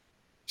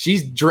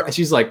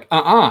she's like,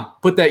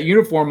 put that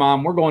uniform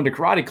on. We're going to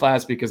karate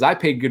class because I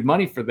paid good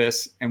money for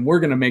this, and we're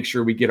going to make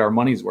sure we get our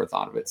money's worth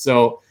out of it.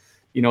 So,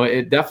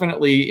 it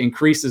definitely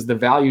increases the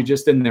value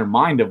just in their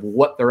mind of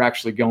what they're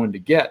actually going to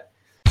get.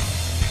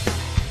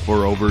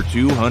 For over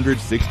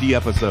 260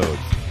 episodes,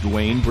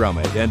 Dwayne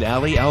Brummett and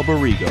Ali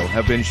Alberigo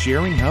have been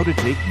sharing how to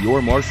take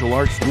your martial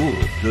arts school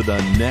to the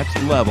next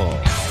level.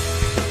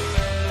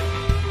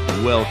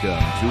 Welcome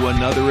to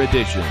another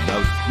edition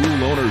of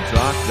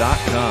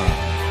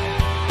SchoolOwnerTalk.com.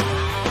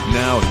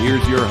 Now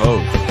here's your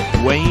host,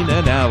 Dwayne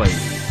and Ali.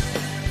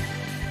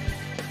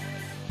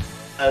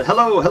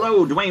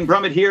 Hello, Dwayne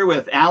Brummett here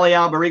with Ali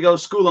Alberigo,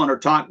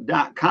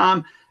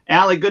 SchoolOwnerTalk.com.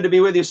 Ali, good to be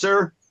with you,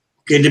 sir.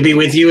 Good to be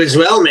with you as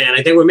well, man.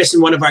 I think we're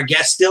missing one of our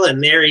guests still,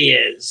 and there he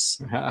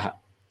is.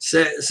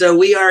 So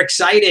we are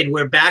excited.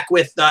 We're back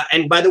with,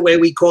 and by the way,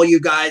 we call you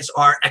guys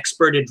our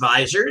expert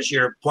advisors.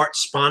 You're part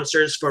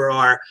sponsors for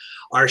our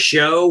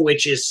show,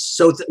 which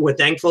is we're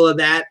thankful of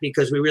that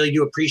because we really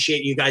do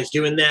appreciate you guys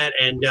doing that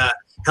and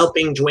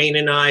helping Dwayne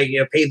and I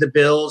pay the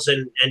bills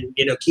and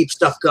keep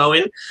stuff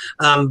going.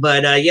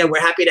 But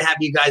we're happy to have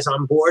you guys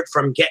on board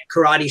from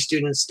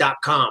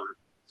GetKarateStudents.com.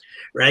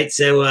 Right.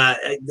 So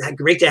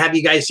great to have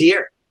you guys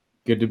here.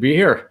 Good to be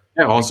here.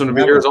 Yeah, awesome to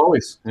be here as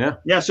always. Yeah.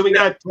 Yeah. So we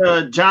got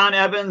John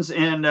Evans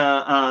and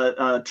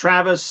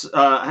Travis.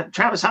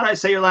 Travis, how do I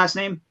say your last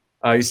name?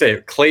 You say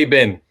it,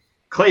 Claybin.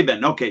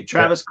 Claybin. Okay.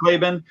 Travis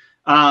Claybin.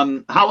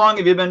 How long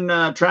have you been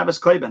Travis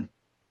Claybin?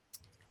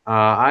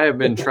 I have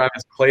been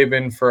Travis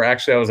Claybin for I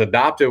was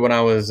adopted when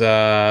I was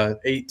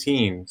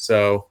 18.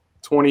 So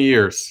 20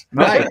 years.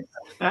 Nice.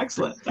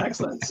 Excellent.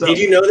 So, did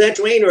you know that,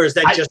 Dwayne, or is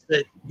that just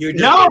that you?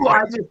 No,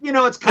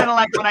 it's kind of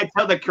like when I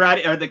tell the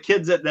karate or the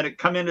kids that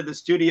come into the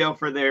studio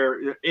for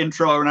their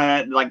intro,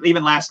 and like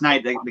even last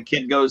night, the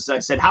kid goes, I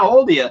said, "How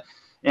old are you?"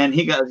 And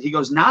he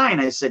goes 9.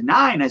 I said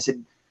 9. I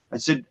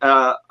said,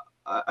 oh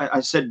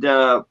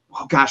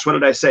gosh, what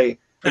did I say?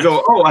 I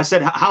go, I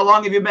said, how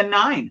long have you been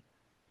 9?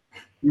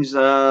 He's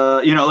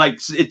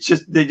it's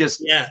just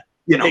exactly.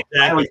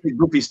 I always do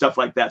goofy stuff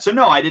like that. So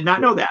no, I did not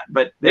know that,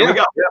 but there we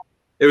go. Yeah.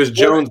 It was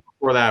Jones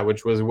before that,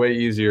 which was way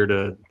easier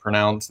to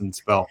pronounce and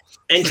spell.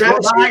 And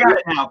Travis, I got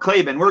it now.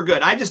 Claybin, we're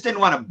good. I just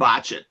didn't want to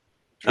botch it.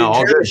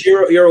 Travis,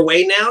 you're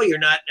away now? You're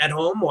not at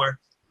home, or?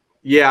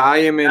 Yeah, I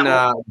am in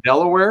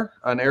Delaware,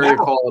 an area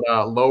called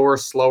Lower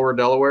Slower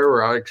Delaware,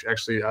 where I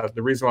actually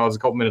the reason why I was a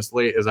couple minutes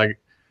late is the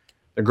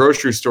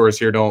grocery stores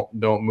here don't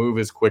move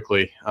as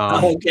quickly.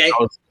 Okay. I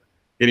was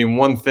getting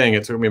one thing.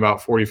 It took me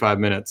about 45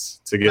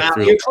 minutes to get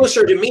through. You're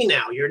closer to me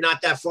now. You're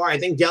not that far. I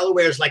think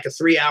Delaware is like a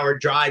 3-hour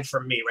drive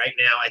from me right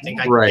now. I think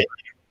right.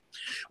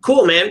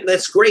 Cool, man.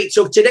 That's great.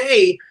 So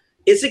today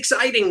it's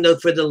exciting though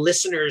for the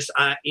listeners,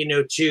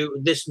 to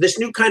this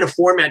new kind of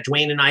format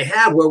Dwayne and I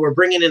have, where we're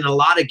bringing in a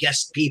lot of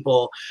guest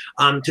people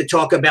to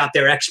talk about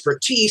their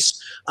expertise.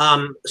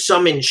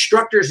 Some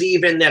instructors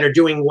even that are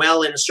doing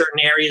well in certain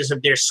areas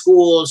of their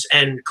schools,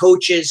 and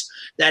coaches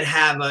that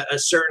have a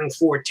certain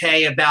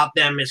forte about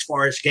them as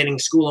far as getting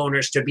school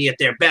owners to be at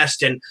their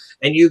best. And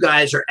you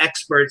guys are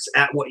experts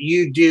at what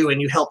you do,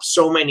 and you help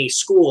so many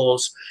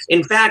schools.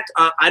 In fact,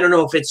 I don't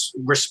know if it's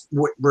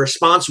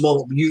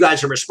responsible. You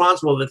guys are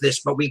responsible with this,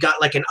 but we got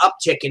like an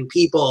uptick in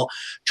people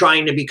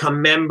trying to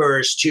become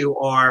members to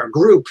our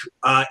group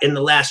in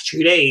the last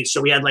 2 days. So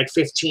we had like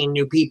 15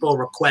 new people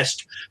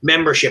request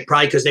membership,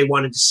 probably because they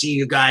wanted to see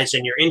you guys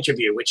in your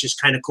interview, which is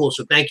kind of cool.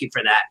 So thank you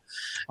for that.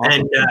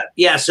 Awesome.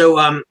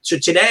 And so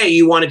today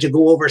you wanted to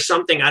go over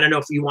something. I don't know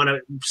if you want to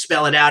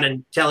spell it out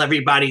and tell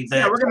everybody that.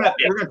 Yeah, we're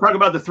gonna talk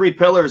about the 3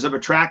 pillars of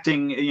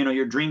attracting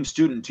your dream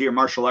student to your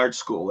martial arts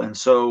school. And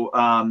so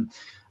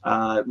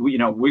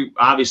we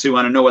obviously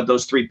want to know what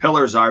those 3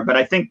 pillars are, but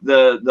I think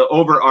the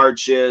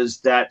overarch is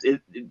that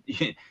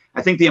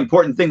I think the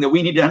important thing that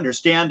we need to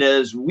understand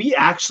is we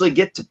actually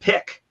get to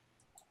pick,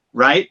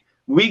 right?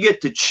 We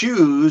get to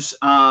choose.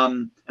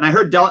 And I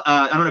heard,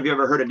 I don't know if you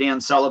ever heard of Dan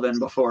Sullivan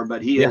before,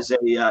 but he is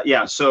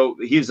so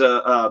he's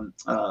a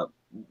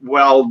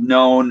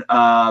well-known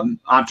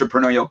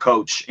entrepreneurial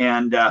coach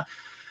and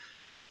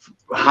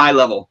high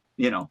level,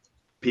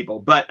 people.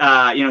 But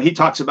he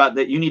talks about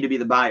that you need to be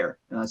the buyer.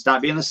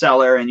 Stop being the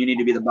seller, and you need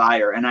to be the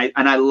buyer. And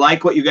I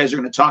like what you guys are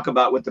going to talk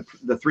about with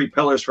the 3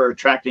 pillars for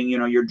attracting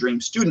your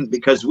dream student,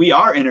 because we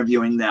are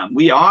interviewing them.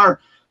 We are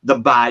the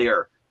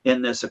buyer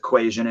in this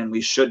equation, and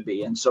we should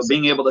be. And so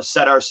being able to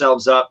set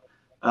ourselves up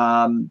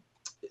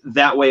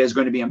that way is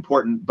going to be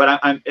important. But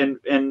I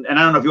don't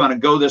know if you want to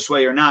go this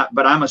way or not,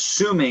 but I'm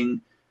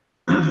assuming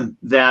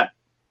that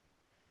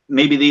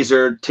maybe these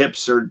are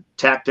tips or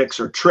tactics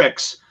or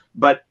tricks.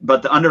 But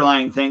the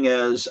underlying thing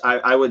is,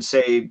 I would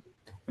say,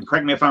 and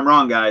correct me if I'm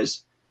wrong,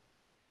 guys,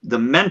 the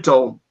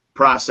mental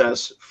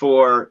process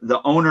for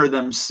the owner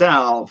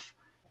themselves,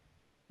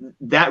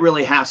 that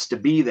really has to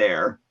be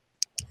there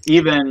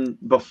even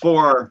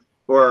before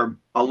or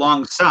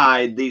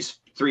alongside these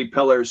 3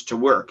 pillars to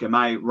work. Am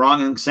I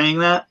wrong in saying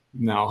that?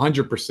 No,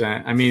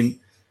 100%. I mean,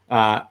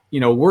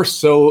 we're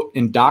so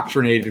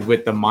indoctrinated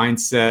with the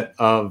mindset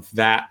of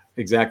that,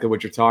 exactly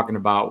what you're talking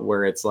about,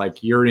 where it's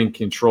like you're in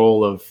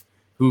control of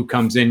who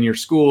comes in your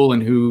school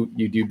and who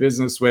you do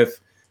business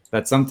with,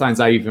 that sometimes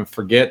I even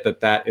forget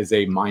that is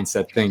a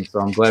mindset thing.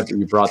 So I'm glad that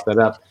you brought that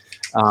up.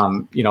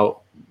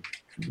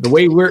 The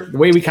way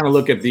we kind of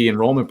look at the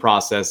enrollment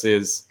process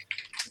is,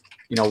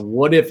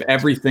 what if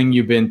everything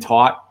you've been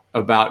taught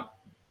about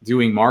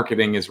doing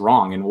marketing is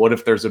wrong? And what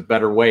if there's a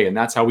better way? And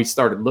that's how we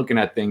started looking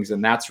at things.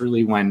 And that's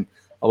really when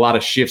a lot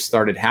of shifts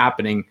started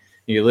happening.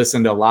 You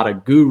listen to a lot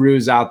of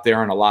gurus out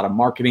there and a lot of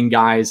marketing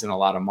guys and a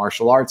lot of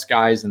martial arts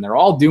guys, and they're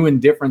all doing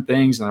different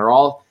things, and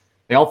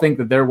they all think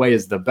that their way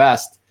is the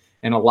best.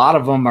 And a lot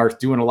of them are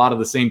doing a lot of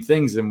the same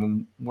things. And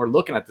when we're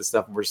looking at this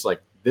stuff, we're just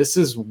like, this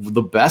is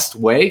the best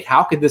way?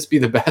 How could this be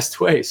the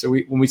best way? So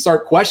when we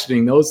start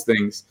questioning those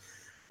things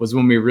was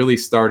when we really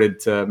started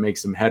to make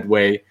some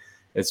headway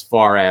as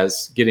far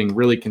as getting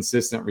really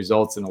consistent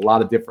results in a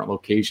lot of different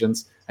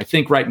locations. I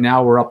think right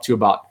now we're up to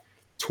about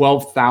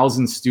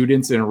 12,000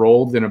 students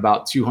enrolled in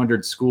about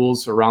 200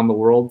 schools around the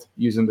world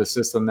using the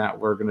system that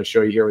we're going to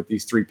show you here with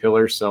these 3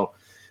 pillars. So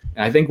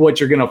I think what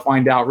you're going to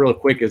find out real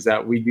quick is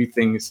that we do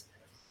things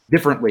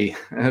differently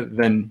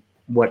than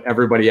what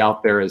everybody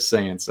out there is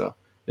saying. So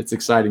it's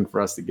exciting for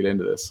us to get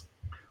into this.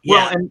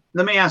 Well, and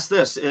let me ask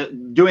this,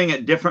 doing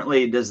it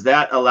differently, does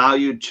that allow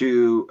you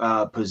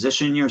to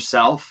position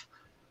yourself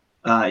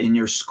in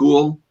your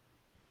school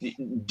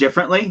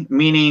differently?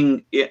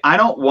 Meaning I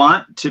don't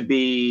want to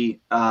be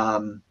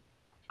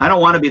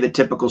the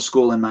typical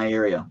school in my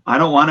area. I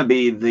don't want to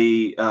be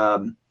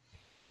the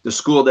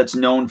school that's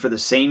known for the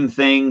same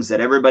things that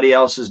everybody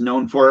else is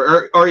known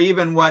for, or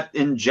even what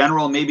in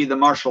general maybe the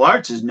martial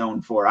arts is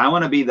known for. I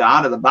want to be the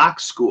out of the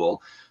box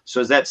school. So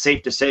is that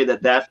safe to say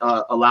that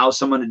allows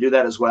someone to do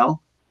that as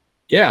well?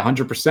 Yeah,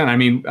 100%. I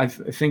mean, I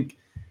think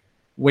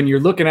when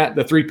you're looking at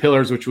the 3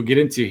 pillars, which we'll get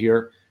into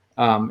here,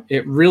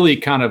 it really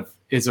kind of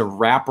is a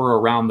wrapper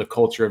around the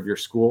culture of your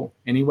school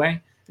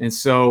anyway. And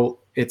so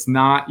it's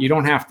not, you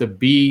don't have to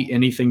be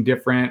anything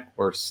different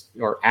or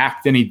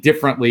act any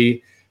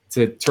differently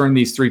to turn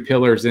these 3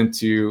 pillars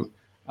into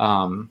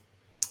a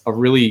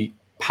really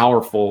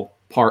powerful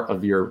part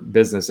of your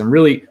business. And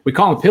really, we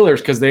call them pillars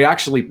because they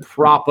actually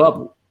prop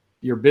up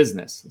your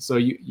business. So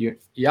you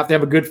have to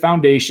have a good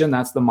foundation.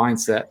 That's the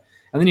mindset.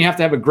 And then you have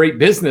to have a great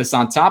business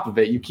on top of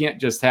it. You can't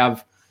just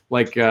have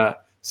like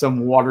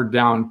some watered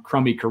down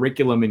crummy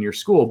curriculum in your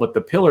school, but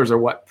the pillars are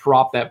what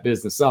prop that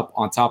business up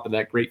on top of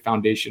that great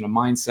foundation of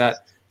mindset,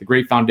 the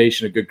great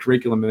foundation of good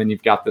curriculum. And then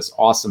you've got this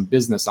awesome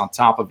business on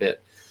top of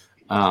it.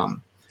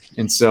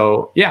 And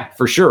so, yeah,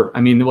 for sure.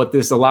 I mean, what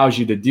this allows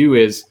you to do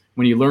is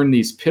when you learn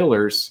these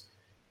pillars,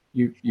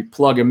 you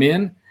plug them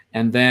in,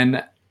 and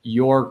then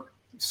your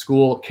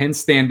school can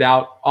stand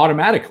out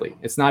automatically.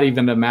 It's not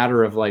even a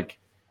matter of like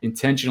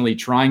intentionally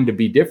trying to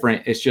be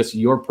different. It's just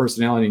your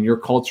personality and your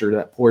culture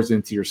that pours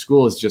into your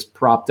school is just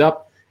propped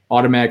up,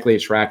 automatically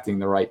attracting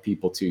the right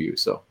people to you.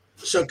 So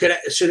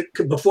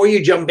before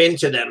you jump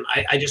into them,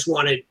 I just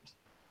want to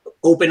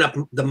open up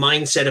the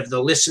mindset of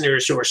the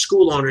listeners who are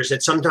school owners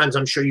that sometimes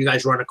I'm sure you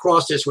guys run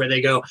across this where they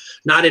go,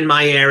 not in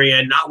my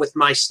area, not with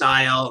my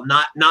style,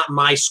 not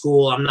my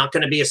school. I'm not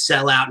going to be a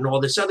sellout and all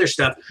this other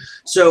stuff.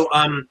 So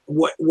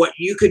what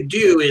you could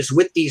do is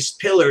with these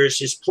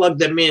pillars is plug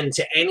them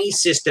into any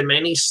system,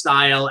 any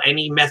style,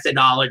 any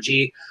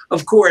methodology.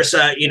 Of course,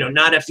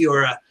 not if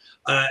you're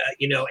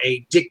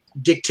a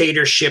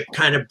dictatorship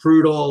kind of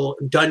brutal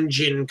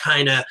dungeon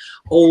kind of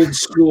old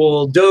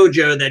school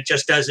dojo that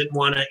just doesn't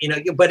want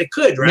to, but it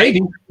could, right?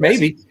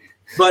 Maybe.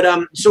 But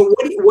so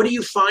what do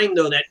you find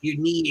though that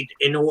you need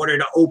in order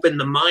to open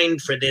the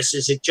mind for this?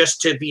 Is it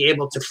just to be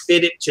able to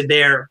fit it to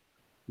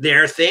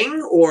their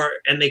thing,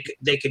 and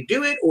they could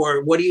do it,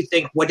 or what do you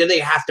think? What do they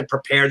have to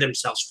prepare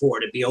themselves for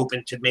to be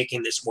open to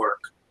making this work?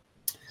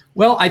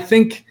 Well, I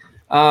think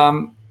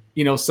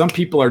some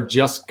people are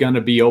just going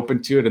to be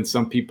open to it and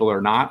some people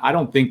are not. I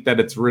don't think that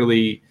it's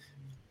really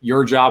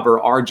your job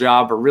or our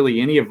job or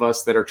really any of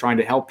us that are trying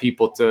to help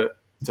people to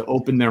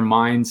open their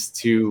minds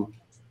to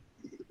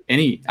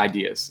any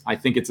ideas. I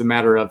think it's a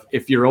matter of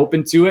if you're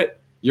open to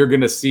it, you're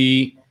going to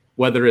see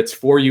whether it's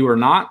for you or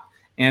not.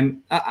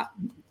 And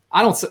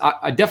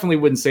I definitely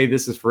wouldn't say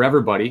this is for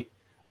everybody.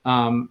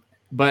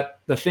 But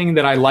the thing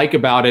that I like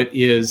about it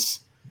is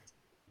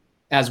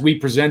as we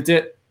present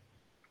it,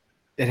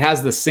 it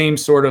has the same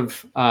sort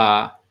of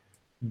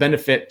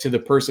benefit to the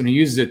person who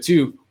uses it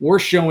too. We're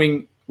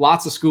showing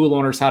lots of school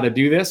owners how to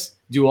do this.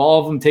 Do all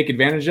of them take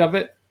advantage of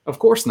it? Of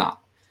course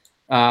not.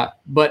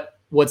 But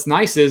what's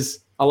nice is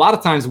a lot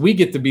of times we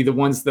get to be the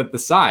ones that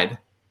decide,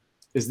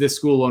 is this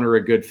school owner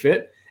a good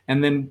fit?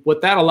 And then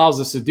what that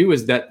allows us to do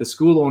is that the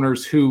school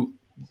owners who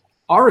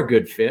are a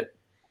good fit,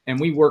 and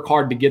we work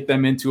hard to get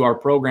them into our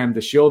program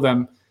to show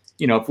them,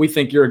 if we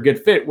think you're a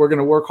good fit, we're going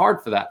to work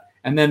hard for that.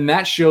 And then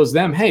that shows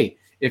them, hey,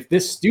 if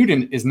this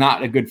student is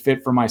not a good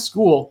fit for my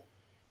school,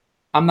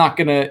 I'm not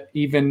going to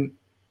even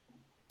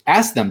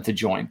ask them to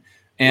join.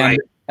 And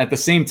at the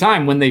same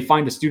time, when they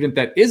find a student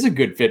that is a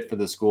good fit for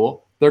the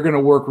school, they're going to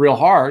work real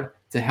hard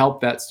to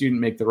help that student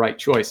make the right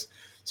choice.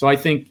 So I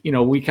think,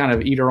 we kind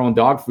of eat our own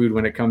dog food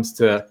when it comes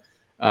to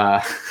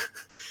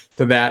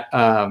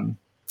that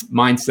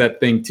mindset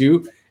thing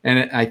too.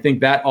 And I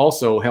think that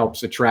also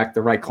helps attract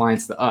the right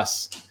clients to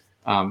us.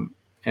 And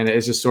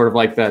it's just sort of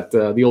like that,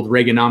 the old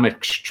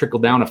Reaganomics trickle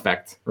down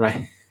effect,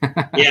 right?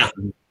 Yeah.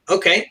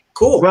 Okay,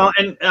 cool. Well,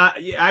 and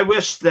I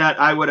wish that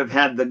I would have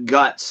had the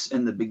guts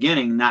in the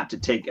beginning not to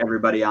take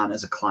everybody on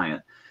as a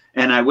client.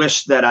 And I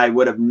wish that I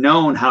would have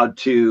known how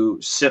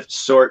to sift,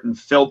 sort, and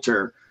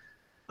filter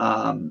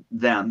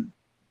them.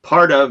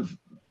 Part of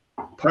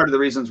the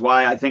reasons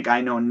why I think I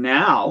know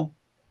now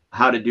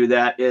how to do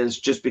that is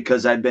just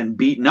because I've been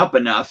beaten up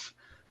enough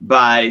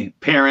by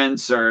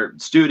parents or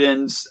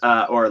students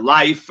or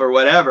life or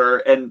whatever.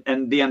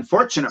 And the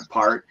unfortunate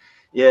part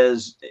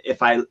is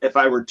if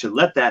I were to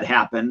let that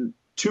happen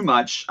too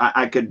much,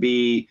 I could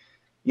be,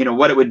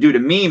 what it would do to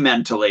me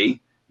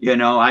mentally,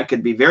 I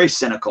could be very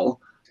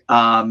cynical.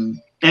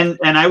 And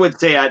I would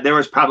say there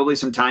was probably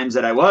some times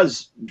that I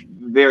was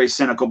very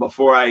cynical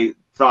before I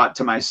thought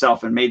to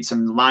myself and made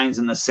some lines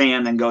in the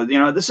sand and go,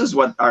 this is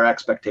what our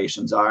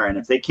expectations are. And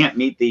if they can't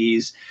meet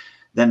these,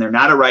 then they're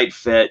not a right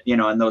fit,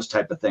 and those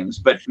type of things.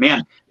 But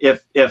man,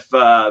 if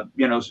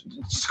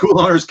school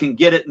owners can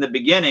get it in the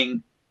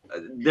beginning,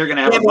 they're going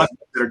to have a much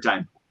better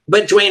time.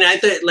 But Dwayne, I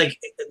thought, like,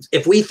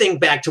 if we think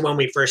back to when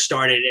we first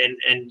started,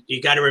 and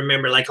you got to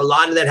remember, like, a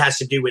lot of that has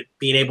to do with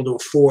being able to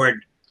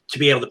afford to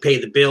be able to pay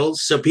the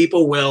bills. So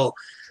people will,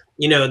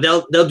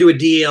 they'll do a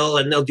deal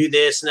and they'll do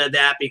this and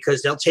that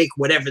because they'll take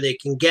whatever they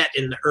can get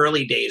in the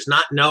early days,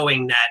 not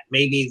knowing that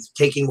maybe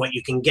taking what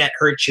you can get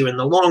hurts you in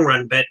the long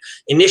run. But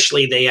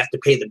initially they have to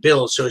pay the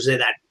bills. So is there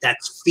that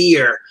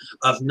fear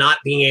of not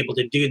being able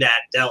to do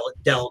that?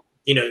 They'll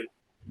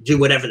do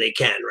whatever they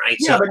can, right?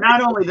 Yeah, but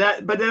not only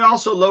that, but it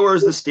also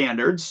lowers the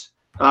standards.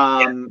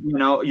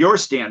 Your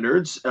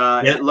standards.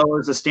 It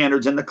lowers the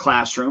standards in the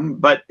classroom.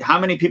 But how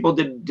many people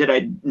did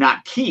I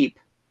not keep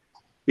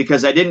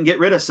because I didn't get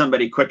rid of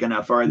somebody quick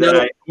enough, or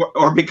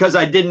or because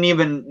I didn't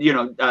even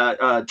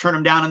turn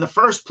them down in the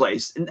first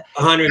place? 100%.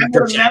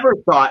 I never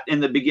thought in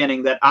the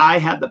beginning that I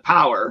had the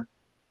power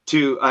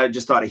to. I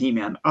just thought of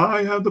He-Man.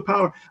 I have the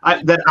power.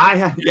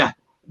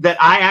 That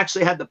I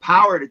actually had the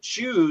power to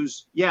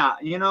choose. Yeah,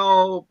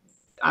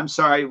 I'm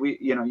sorry,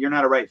 you're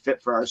not a right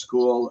fit for our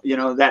school.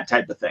 That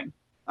type of thing.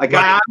 Like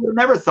right. I would have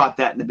never thought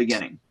that in the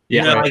beginning.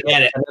 Yeah, I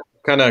get it.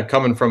 Kind of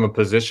coming from a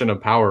position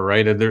of power,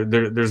 right?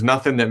 There's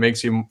nothing that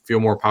makes you feel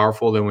more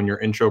powerful than when your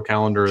intro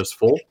calendar is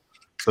full.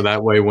 So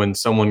that way, when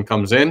someone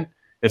comes in,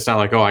 it's not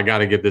like, oh, I got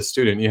to get this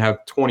student. You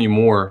have 20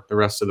 more the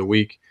rest of the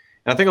week.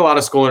 And I think a lot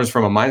of school owners,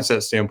 from a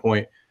mindset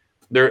standpoint,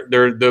 they're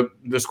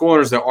the school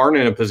owners that aren't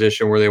in a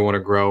position where they want to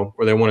grow,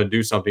 where they want to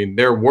do something.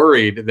 They're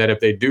worried that if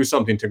they do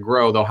something to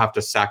grow, they'll have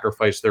to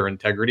sacrifice their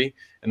integrity,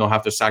 and they'll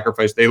have to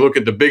sacrifice. They look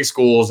at the big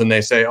schools and they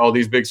say, oh,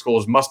 these big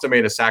schools must have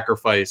made a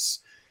sacrifice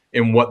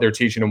in what they're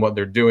teaching and what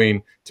they're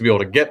doing to be able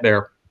to get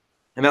there.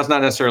 And that's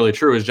not necessarily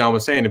true. As John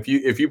was saying,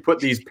 if you put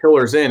these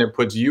pillars in, it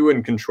puts you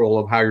in control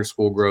of how your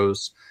school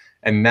grows.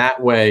 And that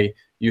way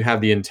you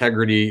have the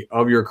integrity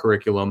of your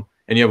curriculum,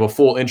 and you have a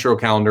full intro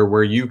calendar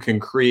where you can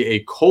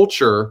create a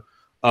culture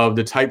of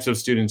the types of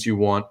students you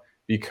want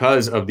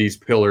because of these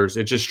pillars.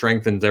 It just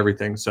strengthens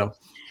everything. So,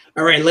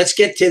 all right, let's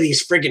get to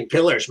these friggin'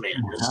 pillars,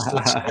 man.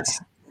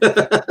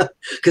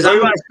 Because I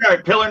want to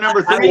start pillar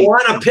number 3.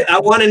 I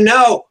want to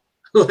know.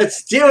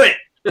 Let's do it.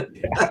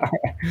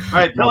 All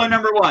right, pillar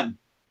number 1.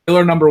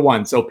 Pillar number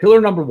 1. So pillar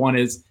number 1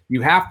 is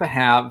you have to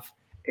have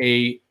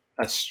a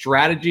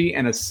strategy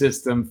and a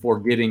system for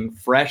getting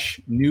fresh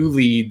new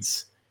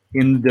leads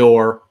in the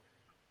door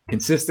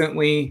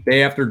consistently,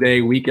 day after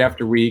day, week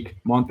after week,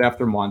 month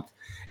after month.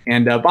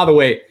 And by the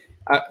way,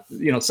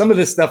 some of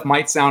this stuff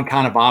might sound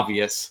kind of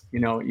obvious.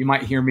 You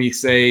might hear me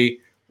say,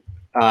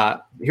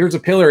 here's a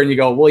pillar, and you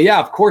go, well, yeah,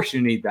 of course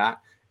you need that.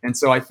 And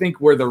so I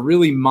think where the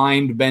really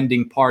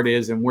mind-bending part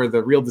is, and where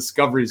the real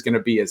discovery is going to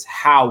be, is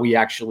how we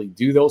actually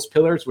do those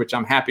pillars, which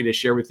I'm happy to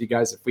share with you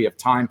guys if we have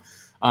time.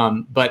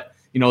 But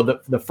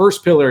the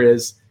first pillar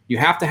is you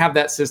have to have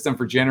that system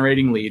for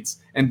generating leads.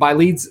 And by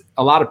leads,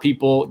 a lot of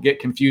people get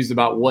confused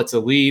about what's a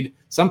lead.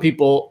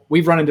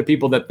 We've run into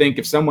people that think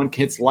if someone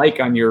hits like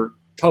on your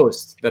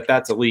post,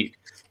 that's a lead.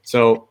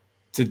 So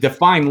to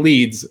define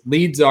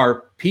leads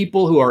are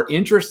people who are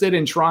interested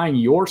in trying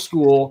your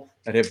school,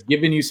 that have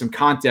given you some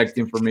contact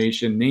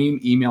information, name,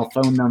 email,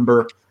 phone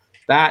number.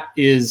 That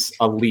is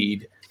a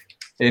lead,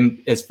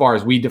 and as far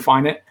as we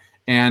define it.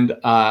 And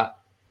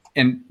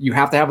you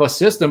have to have a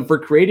system for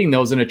creating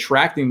those and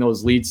attracting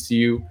those leads to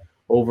you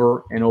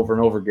over and over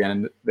and over again.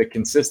 And the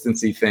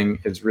consistency thing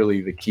is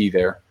really the key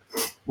there.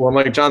 Well,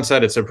 like John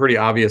said, it's a pretty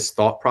obvious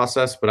thought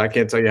process, but I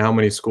can't tell you how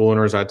many school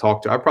owners I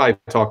talk to. I probably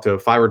talk to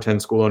 5 or 10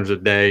 school owners a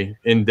day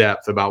in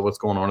depth about what's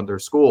going on at their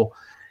school.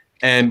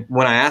 And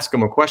when I ask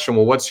them a question,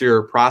 well, what's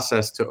your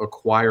process to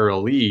acquire a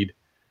lead?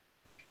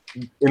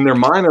 In their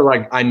mind, they're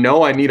like, I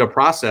know I need a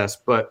process,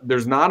 but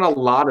there's not a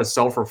lot of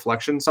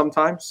self-reflection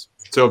sometimes.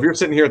 So if you're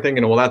sitting here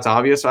thinking, well, that's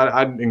obvious,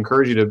 I'd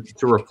encourage you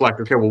to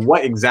reflect, okay, well,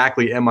 what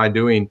exactly am I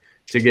doing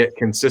to get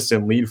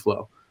consistent lead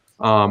flow?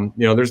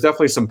 There's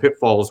definitely some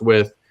pitfalls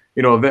with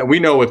we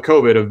know with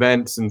COVID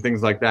events and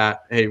things like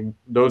that, hey,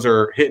 those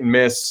are hit and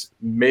miss,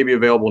 maybe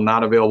available,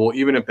 not available.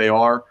 Even if they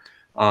are,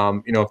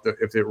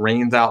 if it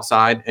rains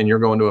outside and you're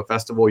going to a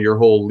festival, your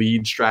whole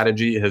lead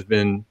strategy has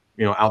been,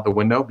 out the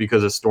window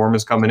because a storm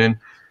is coming in.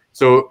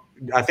 So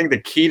I think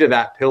the key to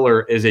that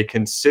pillar is a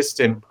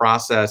consistent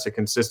process, a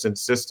consistent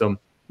system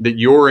that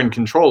you're in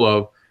control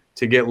of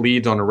to get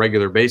leads on a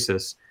regular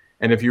basis.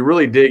 And if you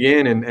really dig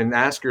in and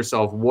ask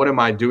yourself, what am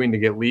I doing to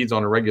get leads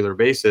on a regular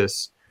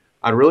basis?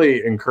 I'd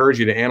really encourage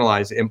you to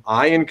analyze, am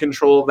I in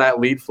control of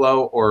that lead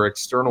flow, or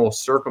external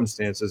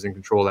circumstances in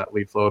control of that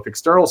lead flow? If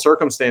external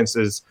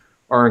circumstances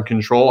are in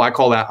control, I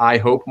call that I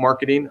hope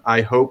marketing.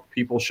 I hope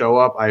people show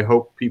up. I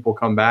hope people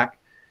come back.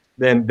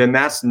 Then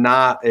that's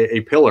not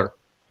a pillar.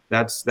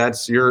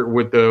 That's your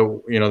with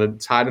the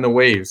tide and the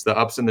waves, the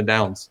ups and the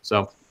downs.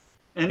 So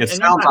it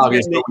sounds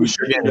obvious, but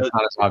again, it's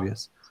not as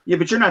obvious. Yeah,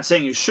 but you're not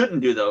saying you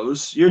shouldn't do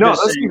those.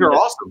 Those things are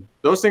awesome.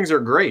 Those things are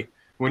great.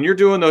 When you're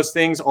doing those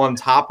things on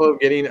top of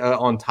getting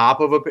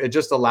it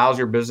just allows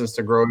your business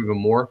to grow even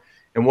more.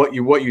 And what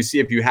you see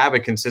if you have a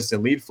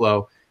consistent lead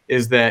flow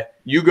is that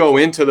you go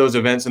into those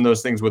events and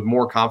those things with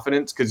more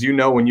confidence, because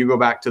when you go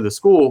back to the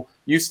school,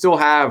 you still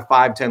have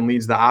 5-10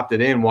 leads that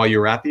opted in while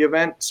you're at the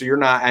event. So you're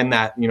not in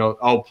that,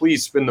 oh,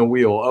 please spin the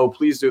wheel. Oh,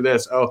 please do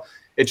this. Oh,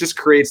 it just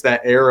creates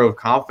that air of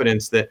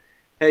confidence that,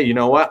 hey, you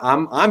know what?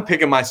 I'm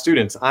picking my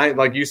students.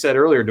 Like you said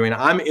earlier, Dwayne,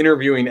 I'm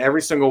interviewing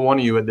every single one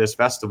of you at this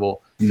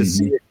festival to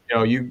see if,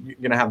 you're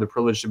going to have the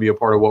privilege to be a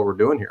part of what we're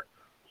doing here.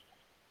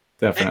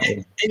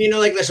 Definitely. And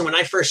listen, when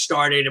I first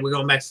started, and we're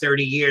going back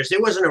 30 years,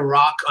 there wasn't a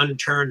rock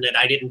unturned that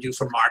I didn't do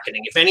for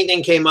marketing. If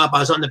anything came up, I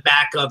was on the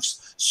back of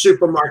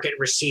supermarket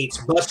receipts,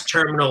 bus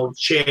terminal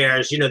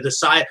chairs, the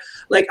side.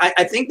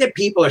 I think that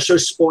people are so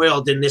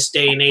spoiled in this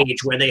day and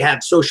age where they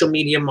have social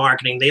media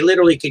marketing. They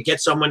literally could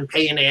get someone,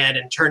 pay an ad,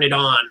 and turn it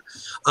on.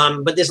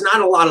 But there's not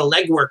a lot of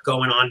legwork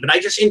going on. But I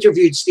just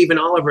interviewed Stephen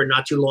Oliver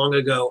not too long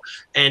ago,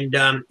 and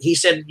he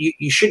said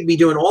you should be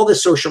doing all the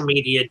social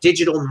media,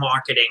 digital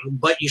marketing,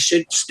 but you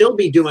should still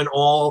be doing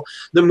all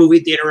the movie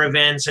theater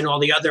events and all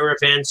the other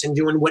events and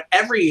doing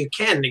whatever you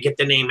can to get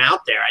the name out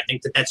there. I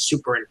think that that's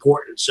super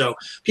important. So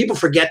people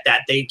forget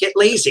that. They get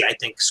lazy. I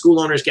think school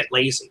owners get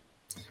lazy.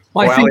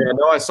 Well, I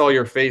know I saw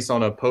your face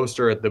on a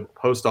poster at the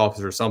post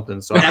office or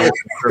something. So that was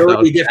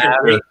totally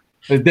different.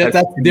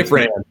 That's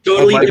different.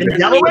 Totally different. In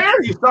Delaware?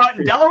 You saw it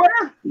in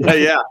Delaware?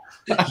 Yeah.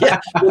 Yeah.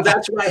 Well,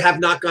 that's why I have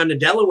not gone to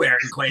Delaware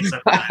in quite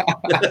some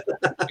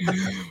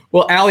time.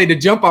 Well, Allie, to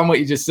jump on what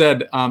you just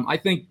said, I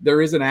think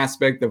there is an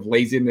aspect of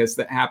laziness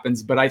that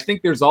happens, but I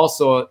think there's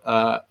also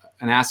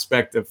an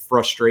aspect of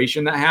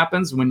frustration that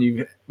happens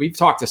when we've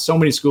talked to so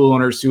many school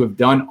owners who have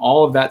done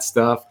all of that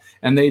stuff,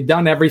 and they've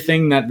done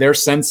everything that their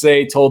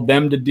sensei told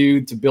them to do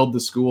to build the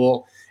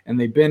school. And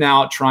they've been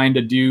out trying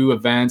to do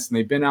events, and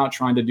they've been out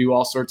trying to do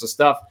all sorts of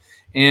stuff.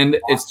 And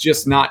it's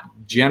just not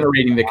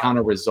generating the kind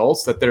of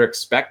results that they're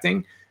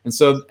expecting. And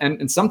so,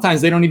 and sometimes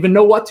they don't even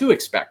know what to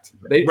expect.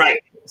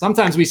 Right.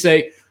 Sometimes we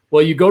say,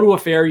 well, you go to a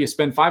fair, you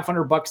spend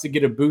 $500 to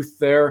get a booth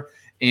there,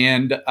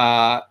 and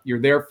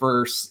you're there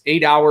for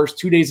 8 hours,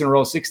 2 days in a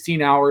row,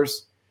 16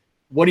 hours.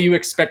 What do you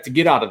expect to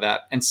get out of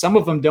that? And some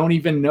of them don't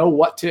even know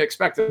what to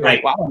expect. They're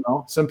like, well, I don't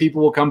know. Some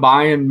people will come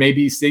by and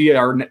maybe see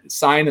our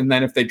sign, and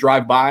then if they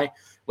drive by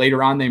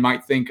later on, they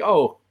might think,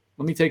 oh,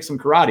 let me take some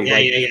karate.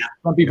 Yeah.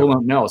 Some people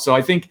don't know. So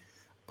I think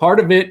part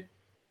of it,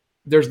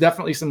 there's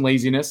definitely some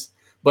laziness,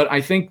 but I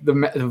think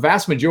the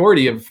vast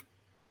majority of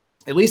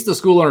at least the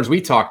school owners we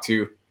talk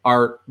to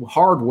are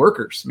hard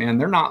workers, man.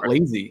 They're not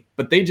lazy,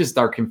 but they just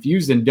are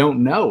confused and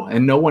don't know.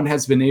 And no one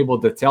has been able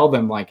to tell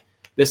them, like,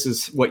 this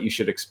is what you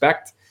should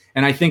expect.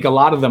 And I think a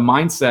lot of the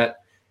mindset,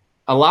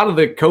 a lot of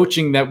the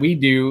coaching that we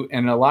do,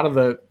 and a lot of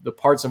the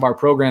parts of our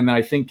program that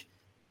I think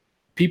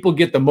people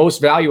get the most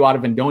value out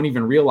of and don't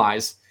even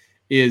realize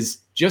is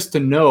just to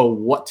know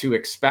what to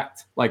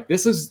expect. Like,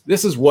 this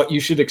is what you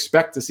should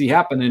expect to see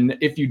happen. And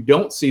if you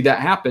don't see that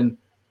happen,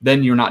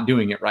 then you're not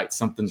doing it right.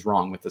 Something's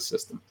wrong with the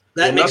system.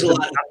 That makes a lot.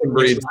 Nothing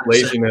breeds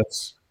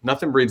laziness.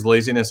 Nothing breeds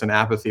laziness and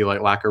apathy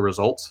like lack of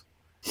results.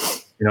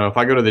 If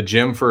I go to the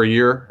gym for a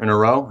year in a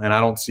row and I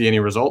don't see any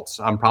results,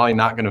 I'm probably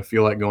not going to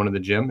feel like going to the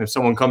gym. If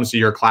someone comes to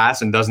your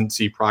class and doesn't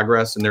see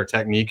progress in their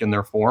technique and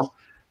their form,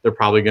 they're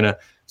probably going to.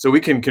 So we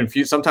can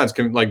confuse, sometimes,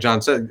 like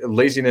John said,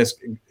 laziness,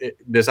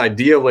 this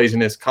idea of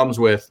laziness comes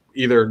with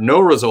either no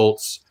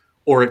results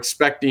or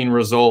expecting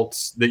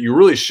results that you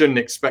really shouldn't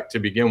expect to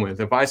begin with.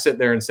 If I sit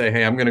there and say,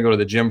 hey, I'm going to go to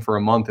the gym for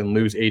a month and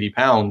lose 80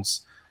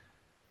 pounds,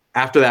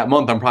 after that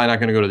month, I'm probably not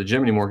going to go to the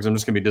gym anymore because I'm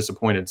just going to be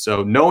disappointed.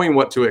 So knowing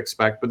what to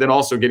expect, but then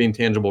also getting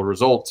tangible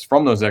results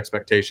from those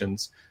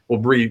expectations will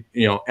breed,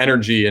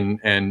 energy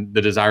and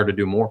the desire to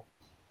do more.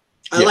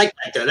 I like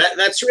that, though.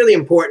 That's really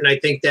important. I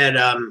think that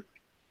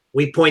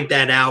we point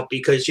that out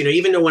because,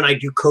 even though when I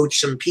do coach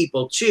some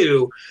people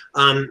too,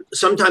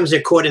 sometimes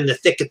they're caught in the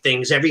thick of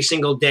things every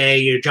single day.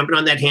 You're jumping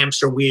on that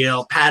hamster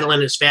wheel,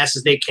 paddling as fast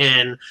as they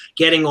can,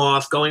 getting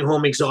off, going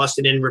home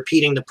exhausted, and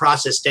repeating the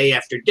process day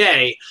after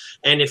day.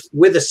 And if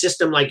with a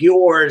system like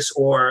yours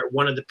or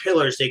one of the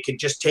pillars, they could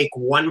just take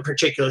one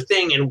particular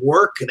thing and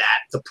work that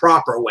the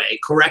proper way,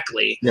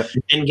 correctly,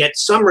 and get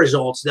some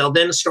results, they'll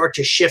then start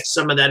to shift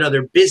some of that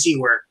other busy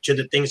work to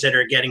the things that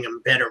are getting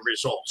them better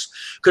results.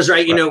 Because,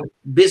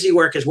 busy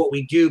work is what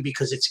we do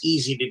because it's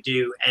easy to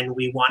do, and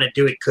we want to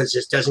do it because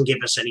it doesn't give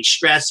us any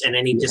stress and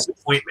any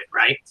disappointment,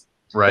 right?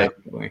 Right.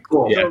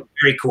 Cool. Yeah.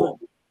 Very cool.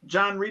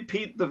 John,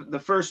 repeat the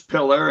first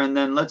pillar, and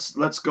then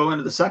let's go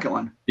into the second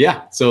one.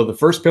 Yeah. So the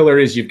first pillar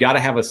is you've got to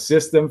have a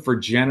system for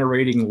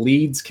generating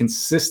leads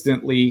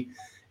consistently,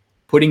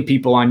 putting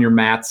people on your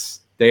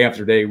mats day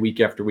after day, week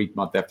after week,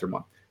 month after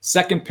month.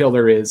 Second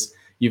pillar is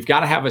you've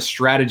got to have a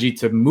strategy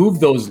to move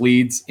those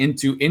leads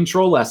into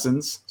intro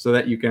lessons so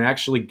that you can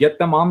actually get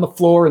them on the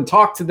floor and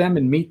talk to them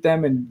and meet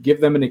them and give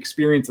them an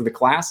experience of the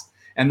class,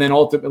 and then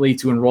ultimately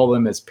to enroll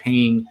them as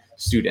paying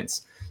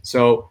students.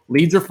 So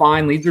leads are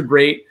fine, leads are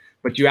great,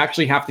 but you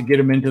actually have to get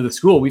them into the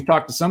school. We've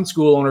talked to some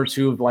school owners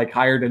who have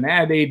hired an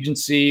ad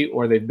agency,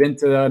 or they've been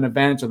to an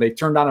event, or they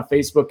turned on a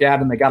Facebook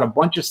ad and they got a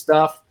bunch of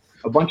stuff,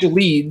 a bunch of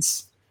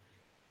leads,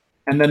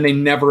 and then they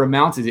never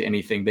amounted to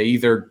anything. They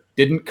either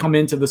didn't come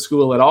into the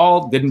school at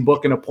all, didn't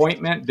book an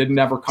appointment, didn't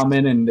ever come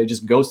in, and they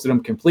just ghosted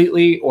them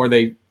completely. Or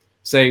they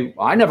say,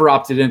 I never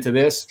opted into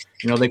this.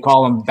 They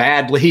call them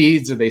bad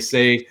leads, or they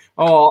say,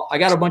 oh, I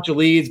got a bunch of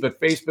leads, but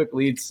Facebook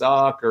leads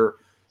suck. Or,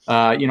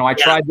 I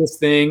tried this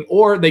thing.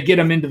 Or they get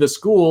them into the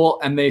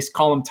school and they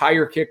call them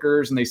tire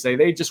kickers, and they say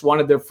they just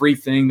wanted their free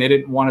thing. They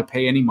didn't want to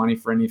pay any money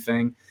for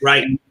anything.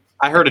 Right.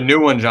 I heard a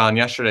new one, John,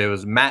 yesterday. It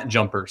was mat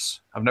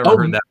jumpers. I've never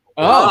heard that.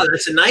 Oh,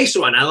 that's a nice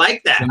one. I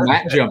like that. The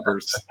mat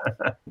jumpers.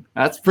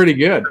 That's pretty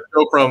good.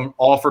 Go from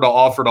offer to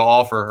offer to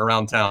offer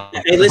around town.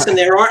 Hey, listen,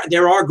 there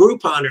are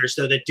Grouponers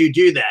though that do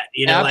that.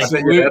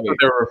 Absolutely. That's what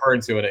they were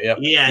referring to in it. Yep.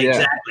 Yeah,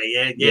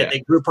 exactly. Yeah.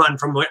 They Groupon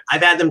from what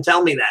I've had them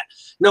tell me that.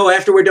 No,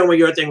 after we're done with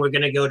your thing, we're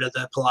going to go to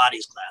the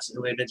Pilates class, and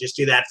we're going to just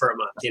do that for a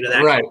month.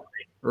 That right, kind of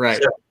thing.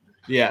 Right. So,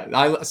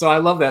 yeah. So I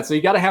love that. So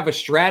you got to have a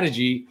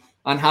strategy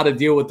on how to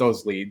deal with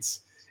those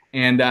leads,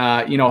 and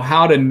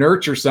how to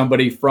nurture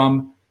somebody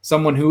from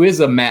someone who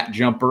is a mat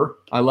jumper.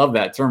 I love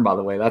that term, by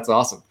the way. That's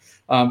awesome.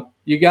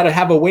 You got to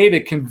have a way to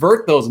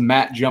convert those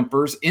mat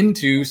jumpers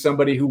into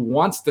somebody who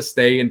wants to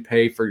stay and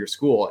pay for your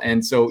school.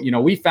 And so,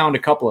 we found a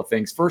couple of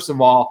things. First of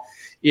all,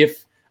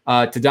 if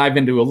to dive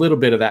into a little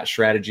bit of that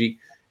strategy,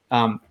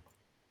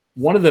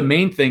 one of the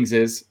main things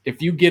is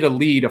if you get a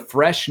lead, a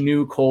fresh,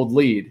 new, cold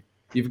lead,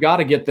 you've got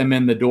to get them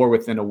in the door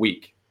within a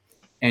week.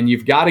 And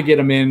you've got to get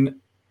them in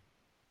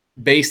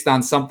based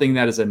on something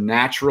that is a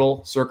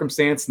natural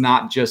circumstance,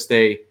 not just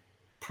a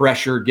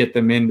pressure, get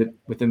them in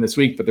within this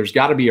week, but there's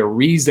got to be a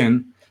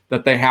reason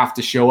that they have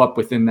to show up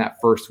within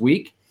that first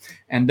week.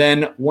 And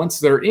then once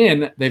they're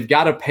in, they've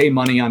got to pay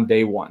money on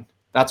day one.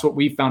 That's what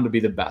we found to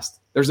be the best.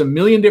 There's a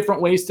million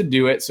different ways to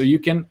do it. So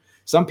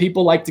some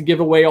people like to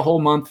give away a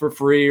whole month for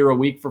free or a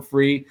week for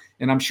free.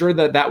 And I'm sure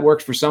that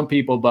works for some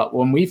people, but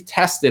when we've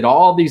tested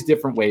all these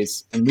different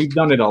ways, and we've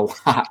done it a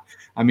lot,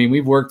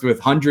 we've worked with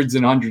hundreds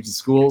and hundreds of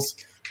schools.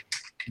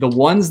 The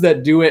ones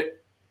that do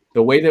it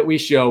the way that we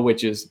show,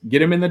 which is get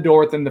them in the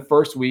door within the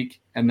first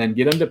week and then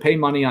get them to pay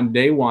money on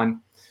day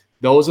one,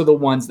 those are the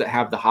ones that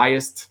have the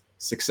highest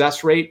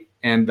success rate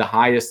and the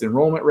highest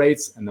enrollment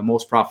rates and the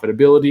most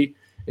profitability.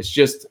 It's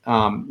just,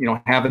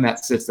 having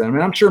that system.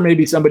 I'm sure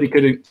maybe somebody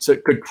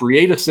could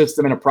create a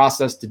system and a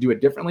process to do it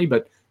differently,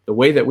 but the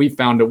way that we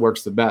found it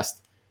works the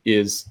best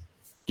is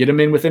get them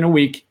in within a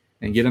week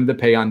and get them to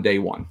pay on day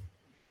one.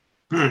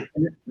 And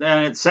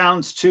it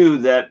sounds too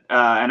that,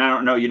 and I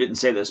don't know, you didn't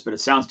say this, but it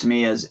sounds to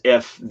me as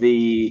if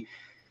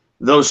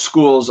those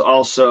schools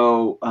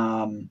also,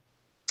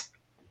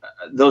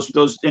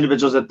 those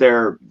individuals that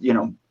they're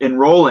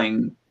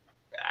enrolling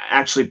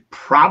actually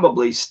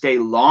probably stay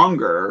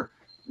longer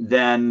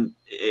than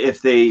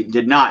if they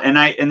did not.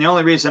 And the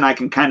only reason I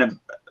can kind of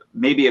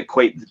maybe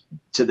equate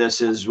to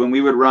this is when we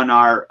would run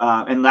our,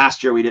 and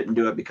last year we didn't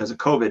do it because of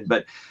COVID,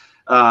 but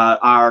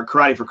our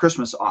Karate for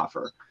Christmas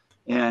offer.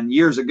 And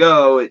years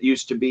ago, it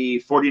used to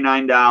be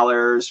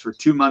 $49 for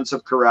 2 months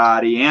of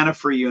karate and a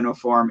free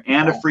uniform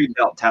and a free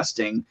belt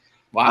testing.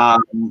 Wow.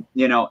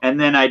 And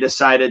then I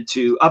decided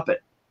to up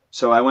it.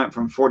 So I went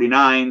from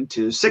 49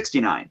 to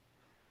 69.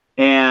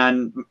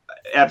 And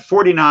at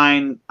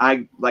 49,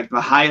 the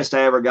highest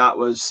I ever got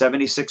was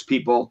 76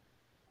 people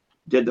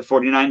did the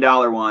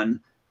 $49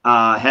 one,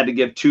 had to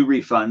give 2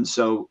 refunds.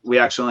 So we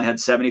actually only had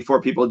 74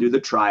 people do the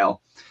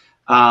trial.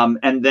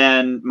 And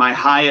then my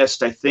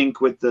highest, I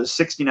think, with the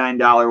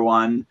 $69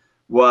 one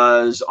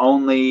was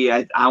only,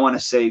 I want to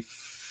say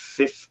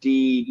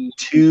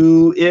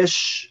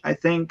 52-ish, I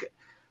think.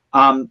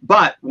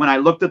 But when I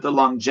looked at the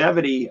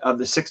longevity of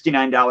the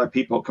 $69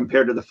 people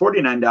compared to the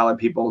 $49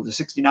 people, the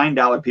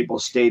 $69 people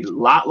stayed a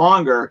lot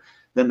longer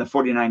than the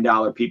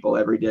 $49 people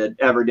ever did.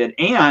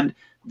 And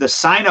the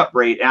sign up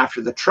rate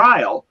after the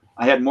trial,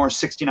 I had more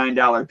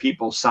 $69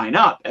 people sign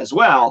up as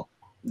well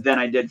than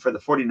I did for the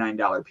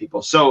 $49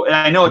 people. So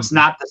I know it's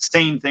not the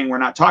same thing we're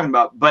not talking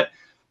about, but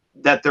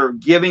that they're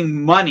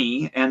giving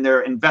money and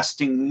they're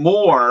investing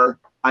more,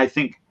 I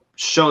think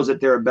shows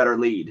that they're a better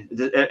lead.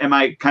 Am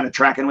I kind of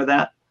tracking with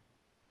that?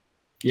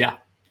 Yeah,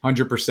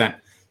 100%.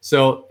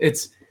 So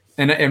it's,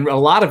 and a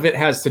lot of it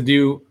has to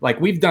do,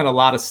 like we've done a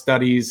lot of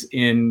studies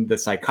in the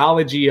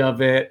psychology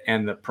of it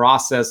and the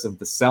process of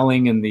the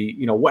selling and the,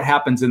 what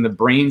happens in the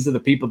brains of the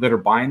people that are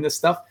buying this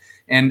stuff.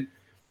 And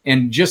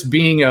just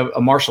being a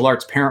martial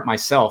arts parent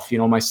myself,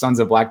 my son's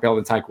a black belt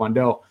in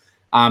Taekwondo.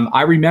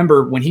 I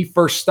remember when he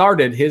first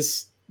started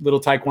his little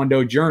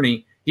Taekwondo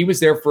journey, he was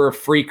there for a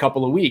free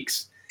couple of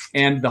weeks.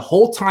 And the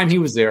whole time he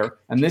was there,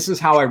 and this is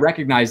how I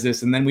recognized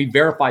this, and then we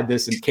verified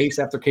this in case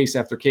after case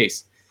after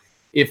case.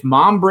 If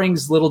mom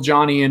brings little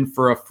Johnny in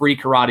for a free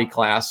karate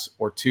class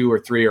or 2 or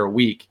 3 or a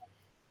week,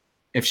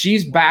 if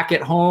she's back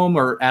at home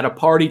or at a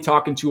party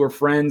talking to her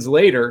friends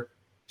later,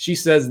 she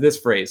says this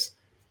phrase,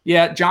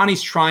 yeah,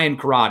 Johnny's trying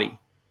karate,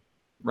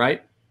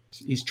 right?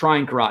 He's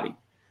trying karate.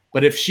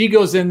 But if she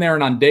goes in there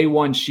and on day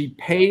one, she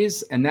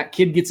pays and that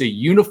kid gets a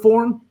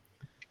uniform,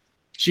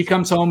 she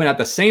comes home and at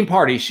the same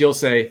party, she'll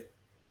say,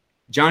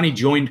 Johnny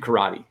joined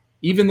karate,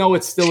 even though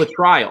it's still a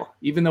trial,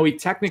 even though he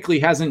technically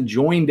hasn't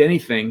joined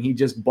anything. He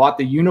just bought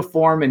the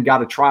uniform and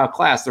got a trial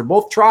class. They're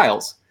both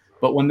trials,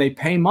 but when they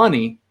pay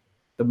money,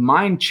 the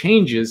mind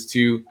changes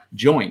to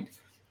joined.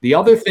 The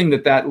other thing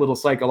that little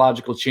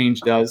psychological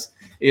change does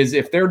is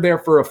if they're there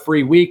for a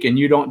free week and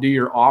you don't do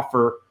your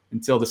offer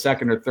until the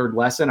second or third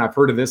lesson, I've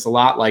heard of this a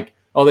lot, like,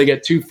 oh, they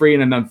get 2 free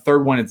and then the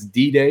third one, it's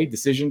D-Day,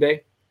 decision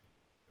day.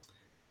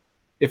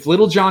 If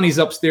little Johnny's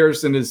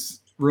upstairs in his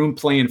room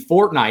playing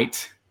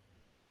Fortnite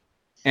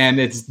and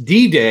it's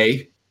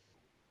D-Day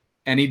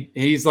and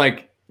he's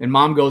like, and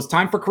mom goes,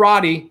 time for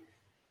karate.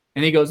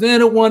 And he goes, I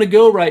don't want to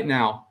go right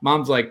now.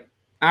 Mom's like,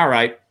 all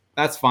right,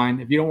 that's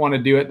fine. If you don't want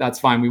to do it, that's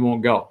fine. We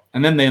won't go.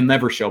 And then they'll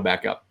never show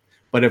back up.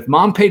 But if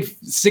mom paid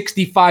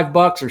 $65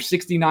 or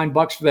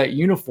 $69 for that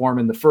uniform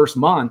in the first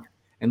month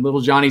and little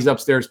Johnny's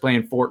upstairs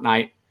playing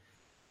Fortnite,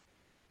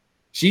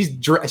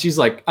 she's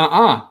like,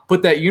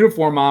 put that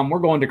uniform on. We're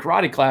going to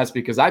karate class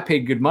because I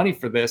paid good money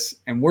for this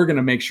and we're going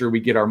to make sure we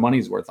get our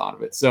money's worth out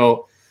of it.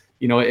 So,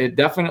 it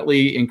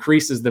definitely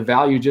increases the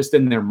value just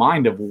in their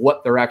mind of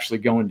what they're actually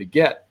going to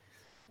get.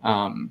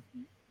 And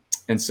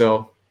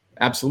so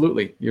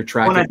absolutely, you're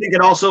tracking. Well, and I think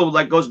it also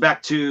goes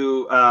back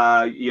to,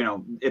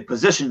 it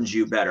positions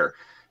you better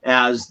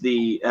as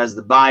the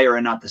buyer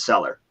and not the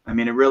seller. I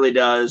mean, it really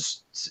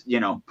does,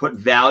 put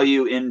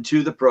value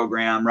into the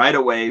program right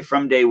away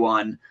from day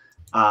one.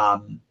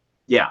 And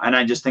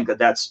I just think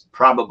that's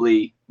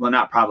probably, well,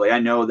 not probably, I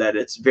know that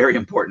it's very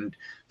important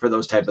for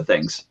those type of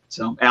things.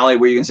 So Allie,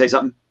 were you going to say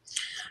something?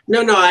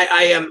 No,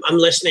 I'm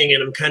listening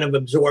and I'm kind of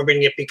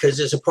absorbing it because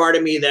there's a part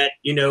of me that,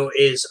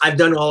 is I've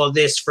done all of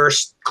this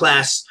first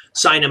class,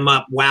 sign them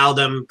up, wow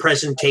them,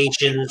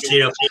 presentations,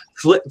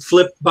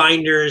 flip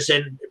binders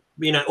and,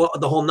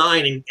 the whole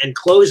nine and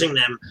closing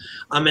them.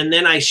 And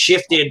then I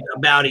shifted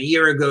about a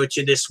year ago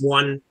to this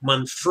 1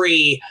 month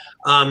free.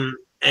 And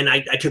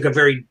I took a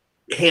very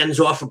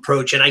hands-off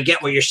approach. And I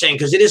get what you're saying,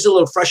 because it is a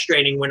little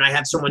frustrating when I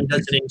have someone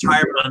does an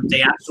entire month,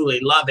 they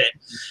absolutely love it.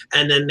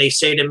 And then they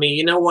say to me,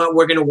 you know what,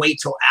 we're going to wait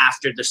till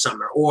after the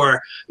summer,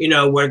 or,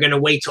 we're going to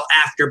wait till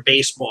after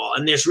baseball.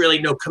 And there's really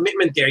no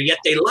commitment there, yet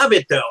they love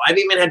it though. I've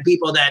even had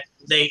people that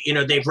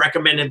they've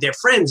recommended their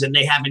friends and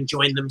they haven't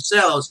joined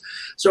themselves.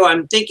 So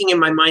I'm thinking in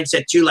my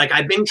mindset too, like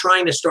I've been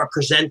trying to start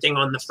presenting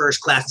on the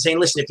first class and saying,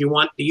 listen, if you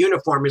want the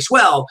uniform as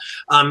well,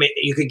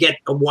 you could get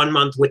a 1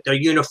 month with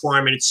the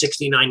uniform and it's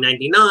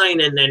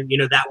 $69.99. And then,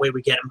 that way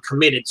we get them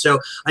committed. So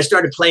I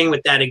started playing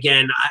with that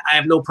again. I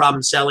have no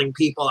problem selling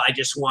people. I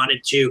just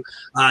wanted to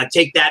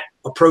take that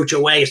approach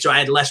away. So I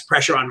had less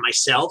pressure on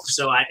myself.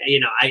 So I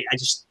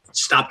just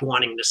stopped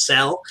wanting to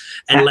sell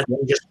and let them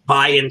just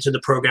buy into the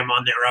program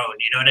on their own.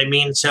 You know what I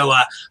mean? So,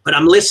 but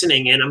I'm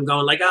listening and I'm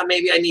going like,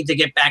 maybe I need to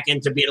get back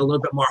into being a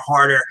little bit more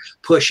harder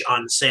push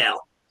on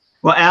sale.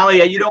 Well,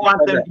 Allie, you don't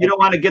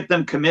want to get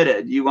them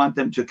committed. You want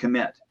them to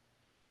commit.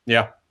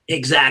 Yeah,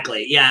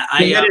 exactly. Yeah.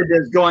 Committed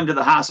is going to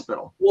the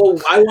hospital. Well,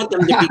 I want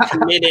them to be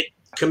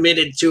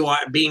committed to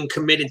being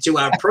committed to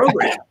our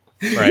program.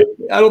 Right.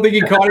 I don't think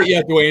he caught it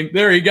yet, Dwayne.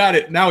 There, he got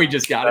it. Now he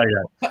just got it.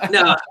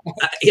 No,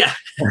 yeah.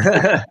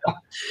 But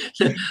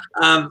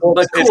cool.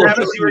 Because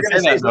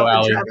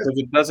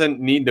it doesn't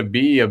need to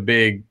be a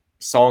big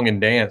song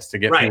and dance to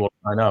get people to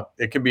sign up.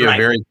 It could be a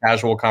very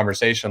casual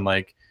conversation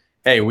like,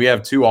 hey, we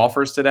have 2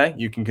 offers today.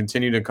 You can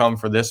continue to come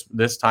for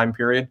this time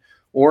period,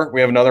 or we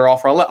have another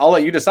offer. I'll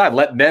let you decide.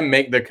 Let them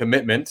make the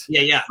commitment.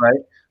 Yeah.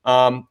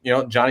 Right.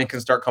 Johnny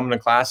can start coming to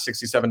class,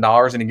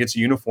 $67, and he gets a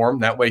uniform.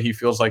 That way he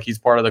feels like he's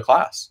part of the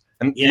class.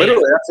 And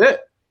literally that's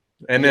it.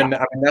 And then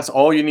that's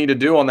all you need to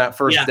do on that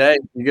first day.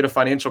 You get a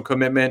financial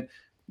commitment.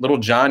 Little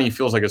Johnny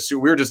feels like a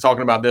suit. We were just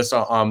talking about this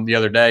the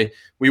other day.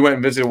 We went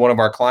and visited one of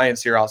our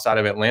clients here outside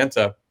of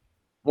Atlanta,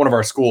 one of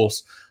our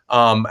schools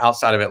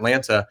outside of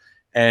Atlanta.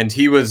 And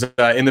he was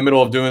in the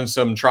middle of doing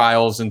some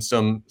trials and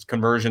some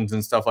conversions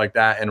and stuff like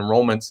that and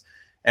enrollments.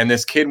 And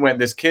this kid,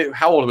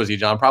 how old was he,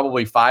 John?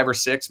 Probably 5 or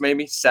 6,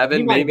 maybe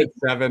 7, maybe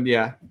 7.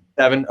 Yeah.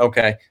 7.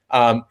 Okay.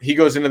 He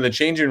goes into the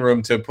changing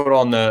room to put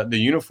on the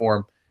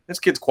uniform. This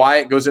kid's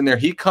quiet, goes in there.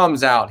 He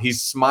comes out.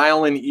 He's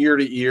smiling ear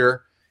to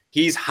ear.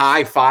 He's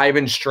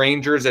high-fiving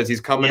strangers as he's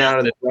coming out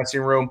of the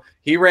dressing room.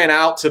 He ran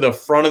out to the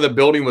front of the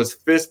building, was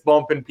fist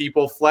bumping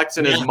people,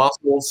 flexing his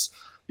muscles.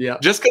 Yeah,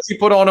 just because he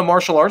put on a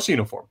martial arts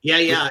uniform.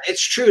 Yeah,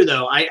 it's true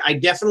though. I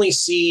definitely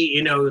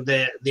see,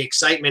 the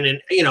excitement,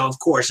 and of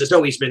course, it's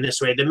always been this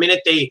way. The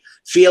minute they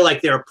feel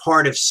like they're a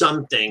part of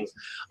something,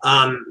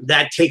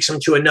 that takes them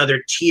to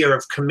another tier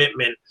of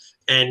commitment.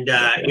 And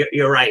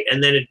you're right.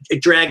 And then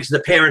it drags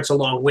the parents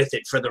along with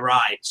it for the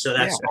ride. So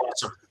that's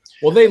awesome.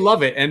 Well, they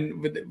love it.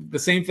 And the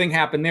same thing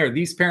happened there.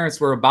 These parents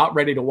were about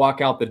ready to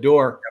walk out the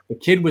door. The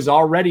kid was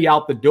already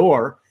out the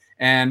door,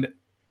 and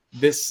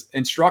this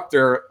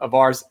instructor of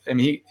ours,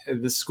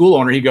 the school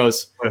owner, he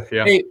goes,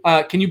 "Hey,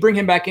 can you bring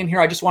him back in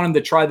here? I just want him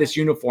to try this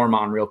uniform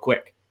on real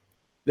quick."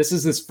 This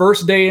is his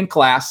first day in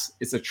class.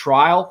 It's a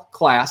trial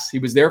class. He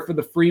was there for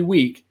the free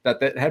week that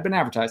had been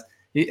advertised.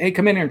 Hey,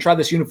 come in here and try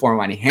this uniform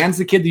on. He hands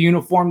the kid the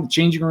uniform. The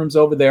changing room's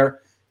over there.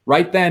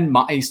 Right then,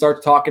 he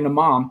starts talking to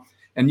mom,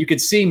 and you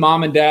could see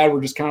mom and dad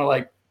were just kind of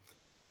like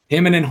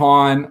hemming and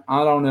hawing.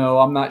 I don't know.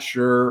 I'm not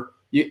sure.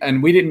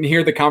 And we didn't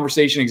hear the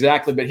conversation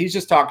exactly, but he's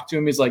just talking to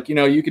him. He's like,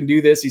 you can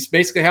do this. He's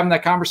basically having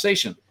that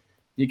conversation.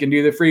 You can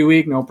do the free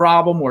week, no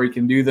problem, or you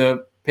can do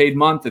the paid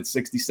month at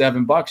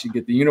 $67. You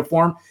get the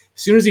uniform.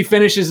 As soon as he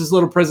finishes his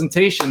little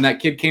presentation, that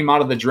kid came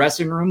out of the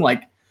dressing room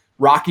like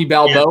Rocky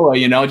Balboa,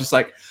 just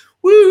like,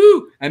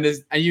 woo! And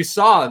you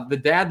saw the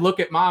dad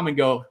look at mom and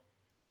go,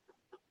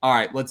 all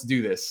right, let's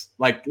do this.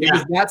 Like, it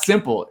was that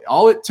simple.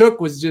 All it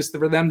took was just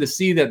for them to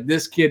see that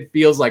this kid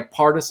feels like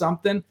part of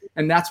something.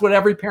 And that's what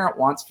every parent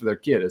wants for their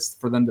kid, is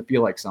for them to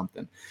feel like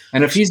something.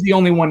 And if he's the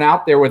only one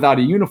out there without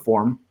a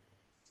uniform,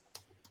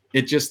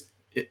 it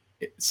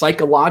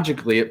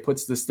psychologically, it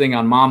puts this thing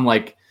on mom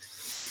like,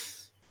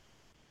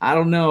 I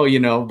don't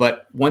know,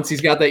 but once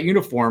he's got that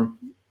uniform,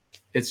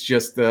 it's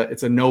just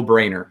it's a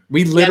no-brainer.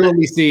 We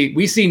literally see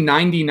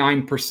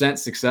 99%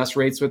 success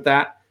rates with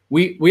that.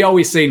 We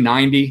always say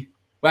 90.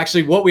 Well,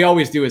 actually, what we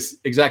always do is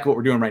exactly what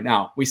we're doing right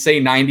now. We say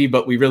 90,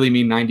 but we really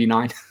mean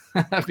 99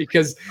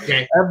 because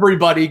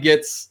everybody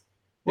gets.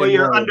 Well,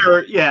 you're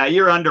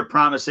under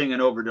promising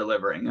and over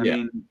delivering. I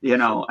mean,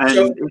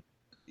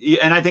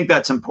 and I think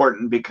that's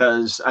important,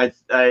 because I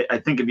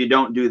think if you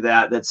don't do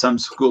that some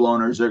school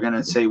owners are going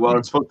to say, well,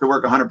 it's supposed to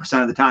work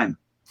 100% of the time.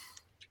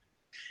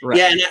 Right.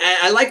 Yeah, and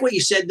I like what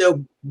you said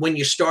though when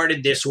you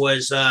started this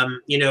was, a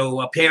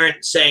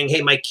parent saying,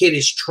 "Hey, my kid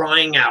is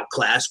trying out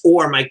class,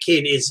 or my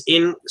kid is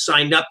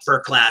signed up for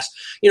a class."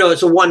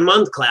 It's a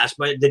 1-month class,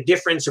 but the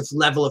difference of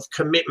level of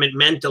commitment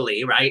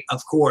mentally, right?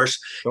 Of course,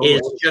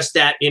 is just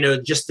that,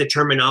 just the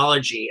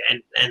terminology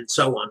and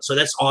so on. So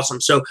that's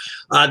awesome. So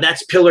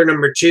that's pillar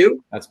number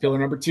 2. That's pillar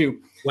number 2.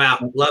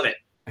 Wow, love it.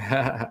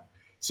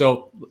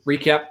 So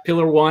recap,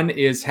 pillar 1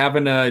 is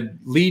having a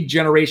lead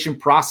generation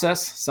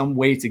process, some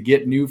way to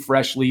get new,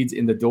 fresh leads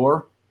in the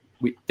door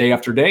day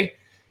after day.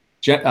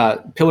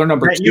 Pillar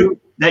number 2.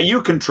 That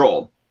you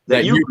control.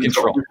 That you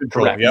control.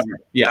 Correct. Yep.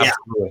 Yeah.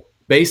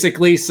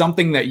 Basically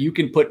something that you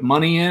can put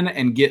money in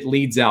and get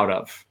leads out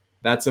of.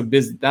 That's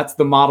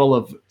the model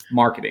of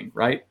marketing,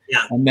 right?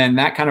 Yeah. And then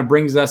that kind of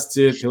brings us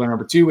to pillar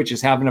number 2, which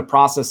is having a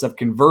process of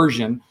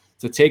conversion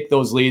to take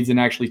those leads and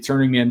actually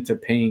turning into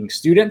paying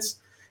students.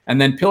 And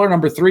then pillar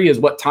number 3 is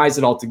what ties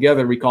it all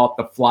together. We call it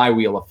the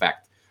flywheel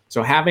effect.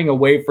 So having a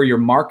way for your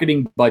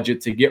marketing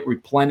budget to get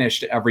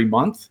replenished every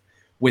month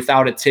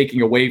without it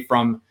taking away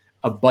from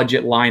a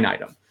budget line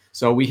item.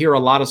 So we hear a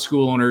lot of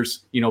school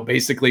owners,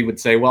 basically would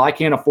say, well, I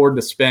can't afford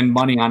to spend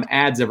money on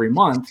ads every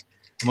month.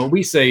 And what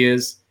we say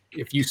is,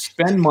 if you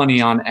spend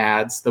money on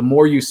ads, the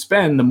more you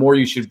spend, the more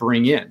you should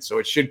bring in. So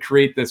it should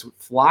create this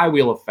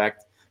flywheel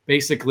effect,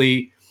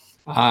 basically,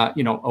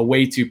 a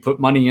way to put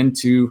money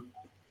into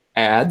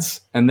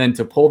ads and then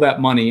to pull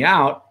that money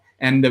out.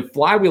 And the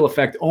flywheel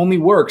effect only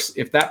works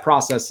if that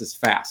process is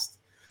fast.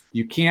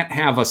 You can't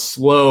have a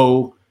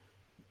slow,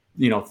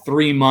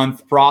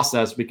 3-month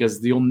process,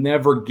 because you'll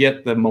never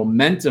get the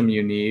momentum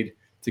you need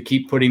to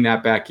keep putting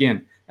that back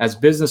in. As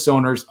business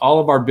owners, all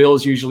of our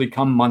bills usually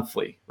come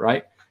monthly,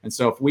 right? And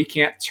so if we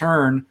can't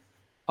turn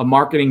a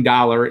marketing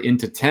dollar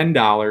into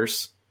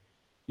 $10,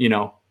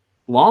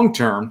 long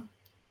term,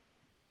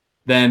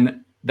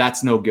 then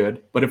that's no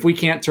good. But if we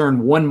can't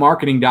turn one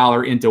marketing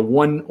dollar into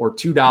 $1 or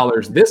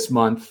 $2 this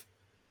month,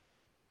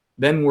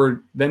 then we're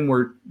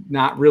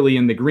not really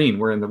in the green.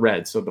 We're in the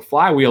red. So the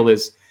flywheel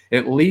is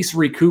at least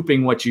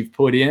recouping what you've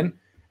put in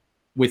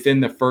within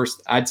the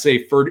first, I'd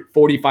say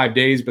 45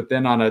 days, but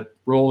then on a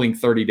rolling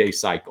 30-day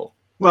cycle.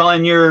 Well,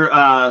 and you're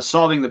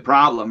solving the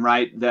problem,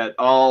 right, that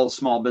all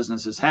small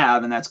businesses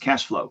have, and that's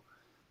cash flow.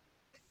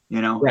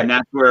 Right. And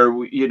that's where,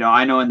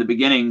 I know in the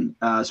beginning,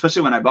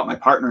 especially when I bought my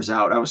partners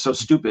out, I was so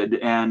stupid,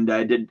 and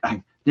I didn't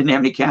have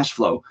any cash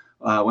flow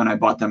when I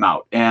bought them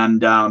out.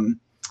 And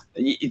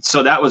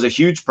So that was a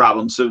huge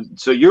problem.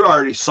 So you're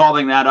already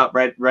solving that up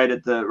right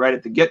at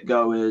the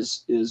get-go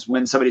is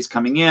when somebody's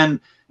coming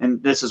in,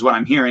 and this is what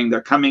I'm hearing.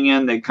 They're coming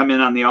in, they come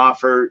in on the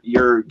offer,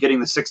 you're getting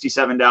the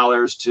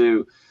 $67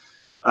 to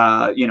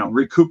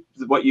recoup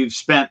what you've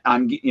spent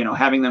on,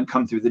 having them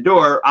come through the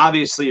door.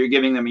 Obviously you're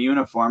giving them a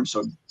uniform.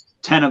 So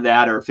 10 of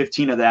that or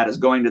 15 of that is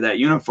going to that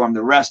uniform.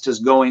 The rest is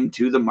going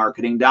to the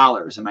marketing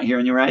dollars. Am I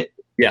hearing you right?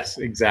 Yes,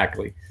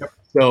 exactly. Yep.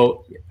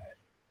 So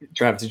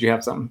Travis, did you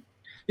have something?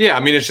 Yeah, I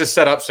mean, it's just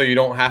set up so you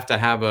don't have to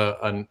have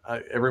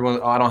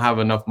everyone. I don't have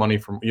enough money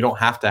you don't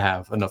have to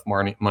have enough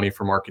money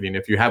for marketing.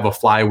 If you have a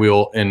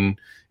flywheel in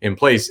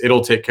place,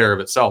 it'll take care of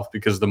itself,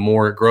 because the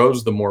more it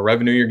grows, the more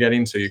revenue you're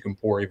getting. So you can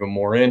pour even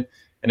more in,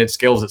 and it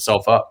scales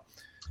itself up.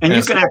 And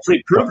you can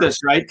actually prove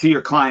this, right, to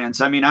your clients.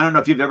 I mean, I don't know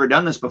if you've ever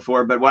done this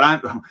before, but what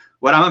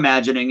I'm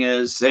imagining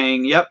is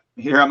saying, yep,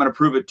 here, I'm going to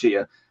prove it to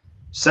you.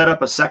 Set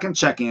up a second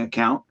checking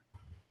account,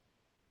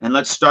 and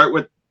let's start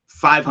with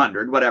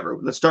 500, whatever.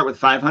 Let's start with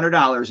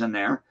 $500 in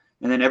there.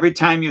 And then every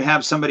time you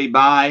have somebody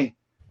buy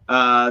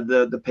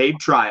the paid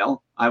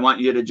trial, I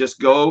want you to just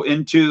go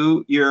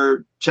into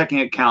your checking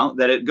account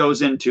that it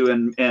goes into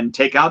and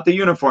take out the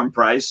uniform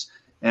price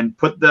and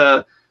put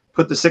the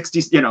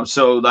 60,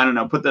 so I don't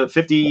know, put the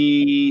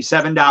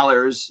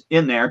 $57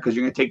 in there, because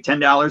you're going to take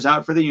 $10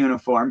 out for the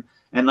uniform.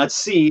 And let's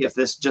see if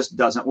this just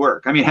doesn't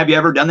work. I mean, have you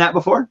ever done that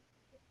before?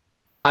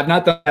 I've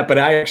not done that, but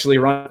I actually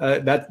run.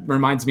 That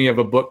reminds me of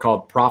a book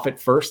called Profit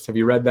First. Have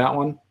you read that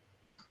one?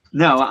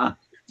 No.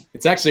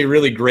 It's actually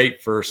really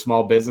great for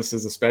small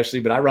businesses, especially.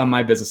 But I run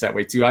my business that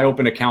way too. I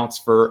open accounts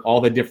for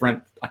all the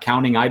different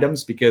accounting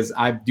items because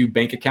I do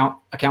bank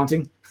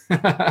accounting.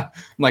 I'm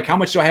like, how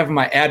much do I have in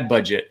my ad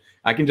budget?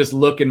 I can just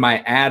look in my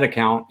ad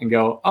account and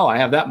go, oh, I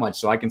have that much,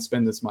 so I can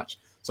spend this much.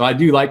 So I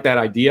do like that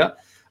idea.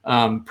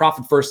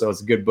 Profit First, though,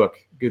 is a good book,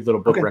 good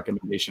little book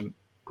recommendation.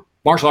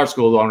 Martial arts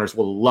school owners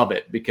will love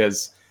it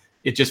because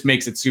it just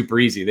makes it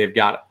super easy. They've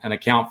got an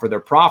account for their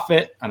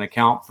profit, an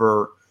account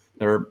for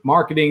their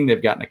marketing.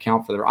 They've got an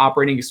account for their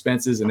operating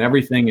expenses, and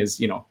everything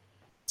is,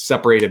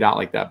 separated out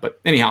like that. But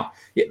anyhow,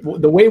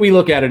 the way we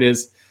look at it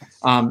is,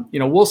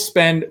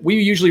 we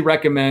usually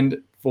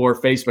recommend for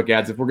Facebook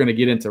ads, if we're going to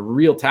get into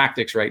real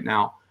tactics right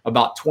now,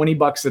 about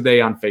 $20 a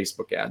day on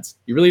Facebook ads.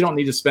 You really don't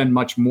need to spend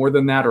much more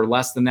than that or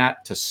less than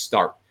that to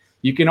start.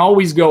 You can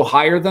always go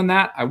higher than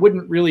that. I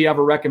wouldn't really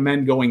ever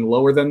recommend going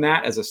lower than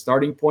that as a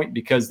starting point,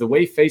 because the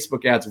way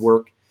Facebook ads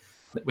work,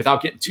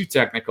 without getting too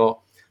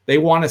technical, they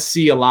want to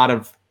see a lot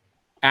of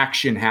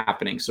action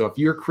happening. So if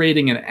you're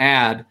creating an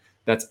ad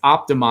that's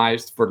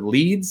optimized for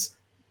leads,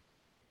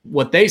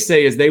 what they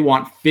say is they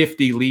want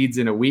 50 leads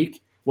in a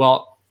week.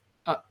 Well,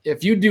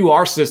 if you do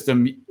our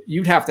system,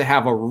 you'd have to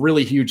have a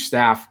really huge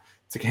staff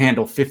to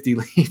handle 50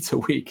 leads a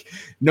week.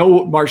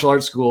 No martial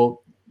arts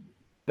school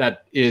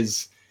that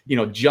is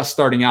just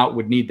starting out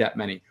would need that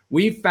many.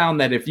 We've found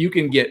that if you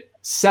can get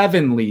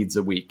 7 leads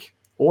a week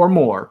or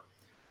more,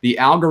 the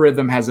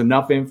algorithm has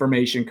enough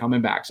information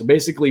coming back. So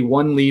basically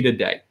 1 lead a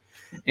day.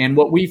 And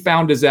what we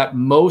found is that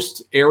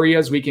most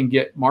areas we can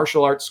get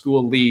martial arts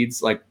school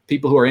leads, like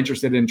people who are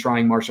interested in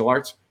trying martial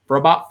arts, for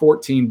about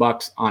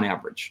 $14 on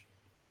average.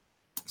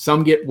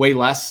 Some get way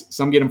less.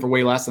 Some get them for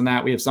way less than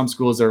that. We have some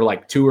schools that are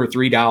like $2 or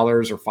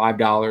 $3 or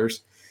 $5.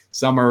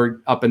 Some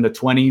are up in the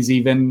 20s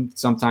even,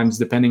 sometimes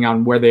depending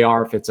on where they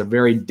are. If it's a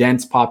very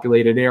dense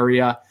populated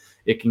area,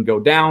 it can go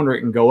down or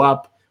it can go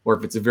up. Or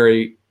if it's a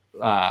very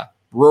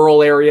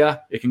rural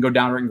area, it can go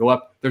down or it can go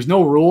up. There's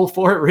no rule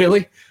for it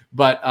really.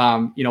 But,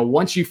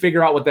 once you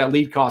figure out what that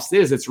lead cost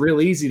is, it's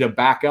real easy to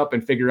back up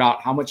and figure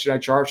out how much should I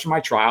charge for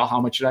my trial?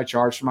 How much should I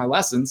charge for my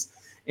lessons?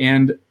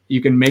 And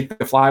you can make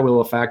the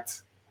flywheel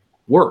effect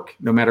work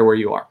no matter where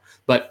you are.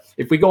 But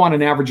if we go on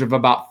an average of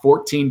about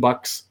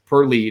 $14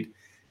 per lead,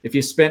 if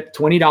you spent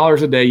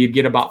 $20 a day, you'd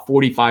get about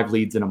 45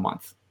 leads in a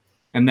month.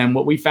 And then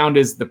what we found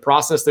is the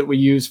process that we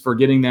use for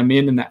getting them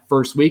in that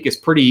first week is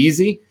pretty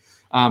easy.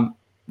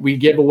 We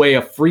give away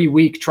a free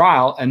week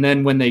trial. And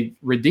then when they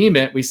redeem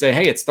it, we say,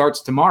 hey, it starts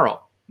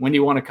tomorrow. When do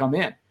you want to come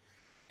in?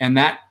 And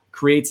that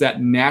creates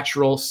that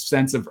natural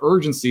sense of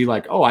urgency,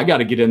 like, oh, I got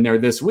to get in there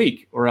this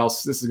week or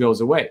else this goes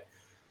away.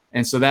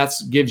 And so that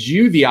gives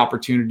you the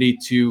opportunity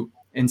to,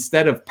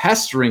 instead of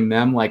pestering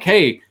them like,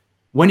 hey,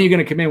 when are you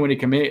going to come in? When you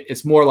come in,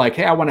 it's more like,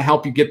 hey, I want to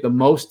help you get the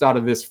most out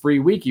of this free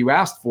week you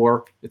asked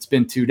for. It's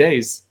been 2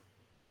 days.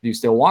 Do you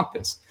still want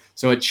this?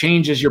 So it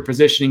changes your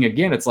positioning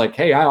again. It's like,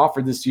 hey, I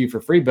offered this to you for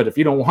free, but if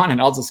you don't want it,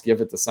 I'll just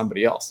give it to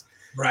somebody else.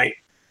 Right.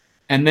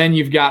 And then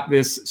you've got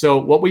this. So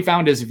what we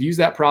found is if you use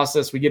that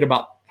process, we get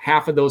about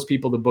half of those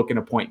people to book an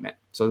appointment.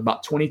 So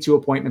about 22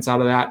 appointments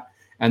out of that.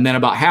 And then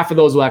about half of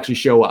those will actually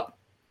show up.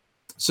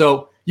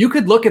 So you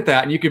could look at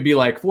that and you could be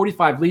like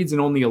 45 leads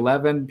and only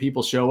 11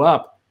 people show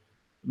up.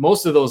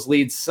 Most of those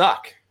leads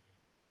suck.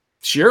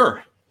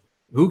 Sure.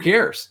 Who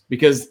cares?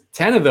 Because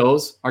 10 of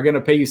those are going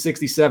to pay you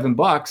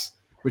 $67,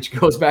 which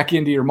goes back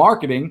into your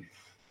marketing.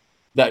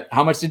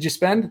 How much did you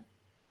spend?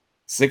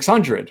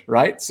 $600,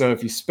 right? So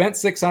if you spent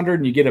 $600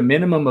 and you get a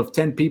minimum of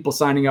 10 people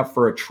signing up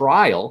for a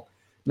trial,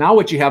 now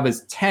what you have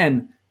is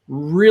 10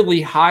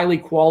 really highly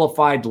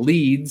qualified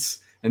leads,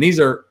 and these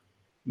are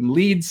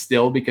leads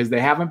still because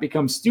they haven't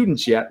become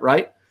students yet,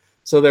 right?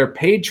 So they're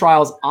paid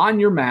trials on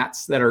your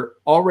mats that are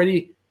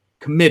already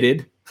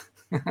committed.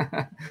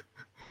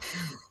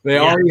 They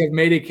already have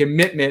made a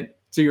commitment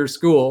to your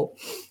school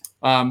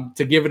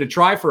to give it a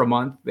try for a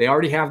month. They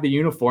already have the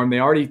uniform. They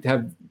already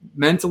have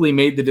mentally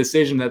made the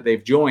decision that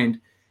they've joined.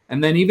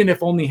 And then even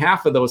if only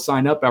half of those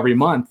sign up every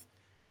month,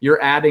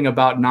 you're adding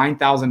about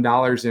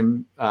 $9,000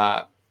 in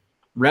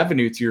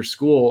revenue to your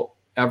school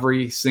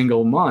every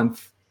single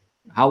month.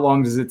 How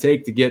long does it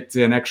take to get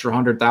to an extra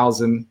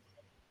 100,000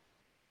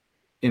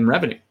 in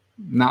revenue?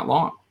 Not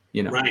long,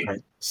 you know.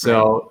 Right.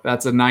 So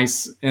that's a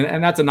nice,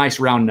 and that's a nice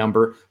round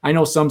number. I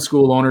know some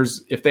school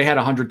owners, if they had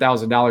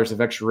 $100,000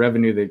 of extra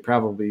revenue, they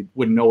probably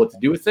wouldn't know what to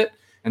do with it.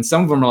 And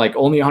some of them are like,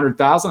 only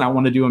 100,000, I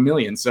want to do $1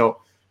 million.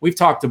 So we've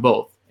talked to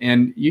both,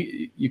 and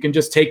you can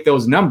just take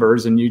those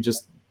numbers and you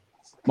just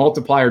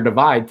multiply or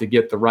divide to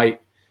get the right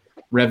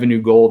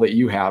revenue goal that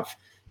you have.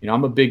 You know,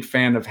 I'm a big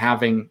fan of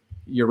having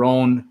your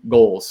own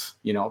goals,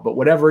 you know, but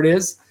whatever it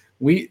is,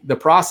 the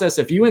process,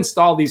 if you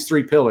install these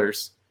 3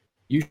 pillars,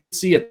 you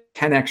see a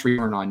 10x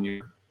return on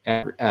your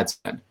ad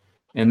spend.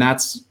 And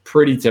that's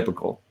pretty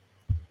typical.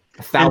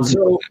 1,000%.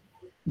 So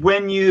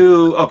when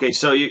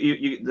so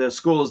you the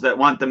schools that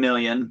want the $1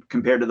 million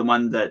compared to the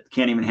one that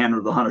can't even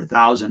handle the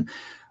 100,000,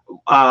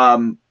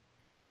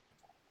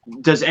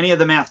 does any of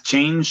the math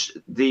change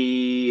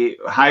the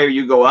higher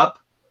you go up,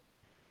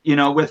 you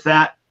know, with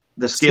that,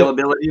 the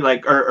scalability,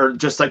 like, or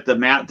just like the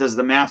math, does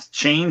the math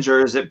change,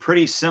 or is it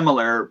pretty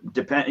similar?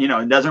 You know,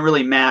 it doesn't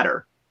really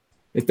matter.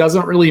 It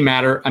doesn't really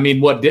matter. I mean,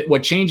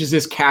 what changes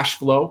is cash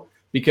flow,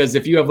 because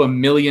if you have $1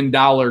 million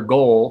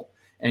goal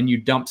and you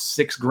dump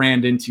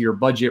 $6,000 into your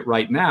budget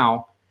right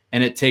now,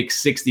 and it takes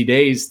 60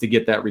 days to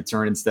get that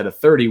return instead of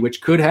 30,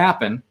 which could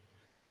happen,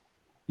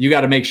 you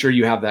got to make sure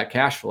you have that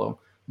cash flow.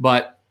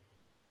 But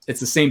it's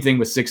the same thing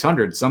with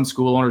 600. Some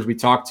school owners we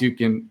talk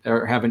to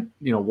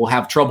will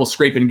have trouble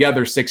scraping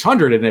together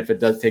 600. And if it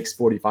takes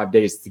 45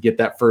 days to get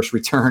that first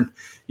return,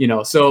 you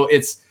know, so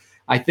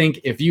I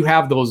think if you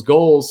have those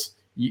goals,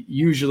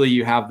 usually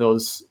you have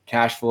those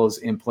cash flows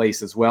in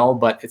place as well,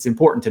 but it's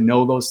important to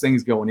know those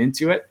things going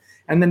into it.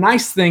 And the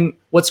nice thing,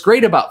 what's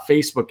great about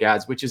Facebook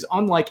ads, which is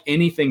unlike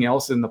anything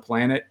else in the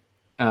planet,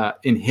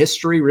 in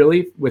history,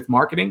 really, with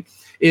marketing,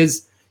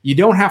 is you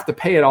don't have to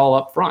pay it all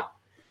up front.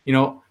 You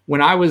know,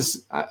 when I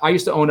used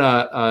to own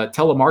a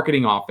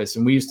telemarketing office,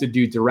 and we used to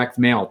do direct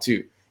mail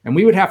too. And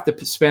we would have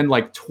to spend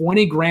like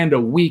 $20,000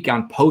 a week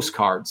on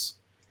postcards.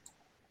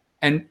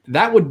 And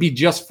that would be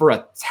just for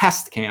a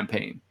test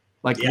campaign.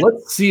 Like,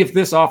 let's see if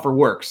this offer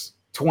works,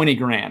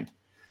 $20,000.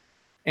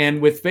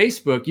 And with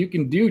Facebook, you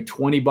can do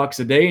 $20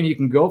 a day, and you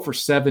can go for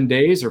 7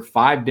 days or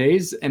 5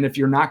 days. And if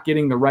you're not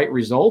getting the right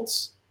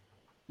results,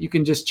 you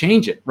can just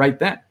change it right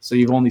then. So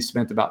you've only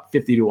spent about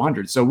 50 to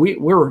 100. So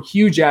we're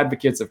huge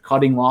advocates of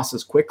cutting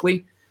losses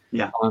quickly.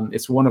 Yeah.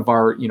 It's one of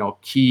our,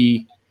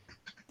 key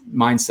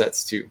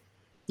mindsets too.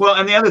 Well,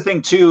 and the other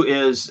thing too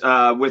is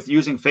with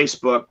using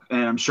Facebook,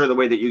 and I'm sure the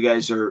way that you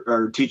guys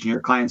are teaching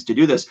your clients to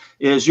do this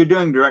is you're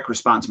doing direct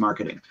response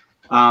marketing.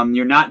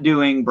 You're not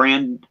doing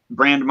brand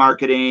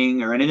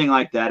marketing or anything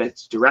like that.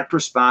 It's direct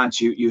response.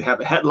 You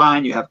have a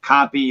headline, you have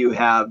copy, you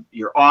have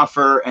your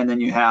offer, and then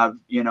you have,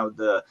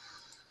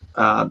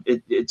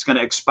 it's going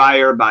to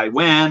expire by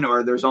when,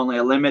 or there's only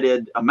a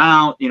limited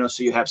amount,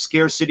 so you have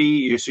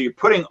scarcity. So you're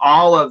putting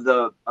all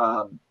the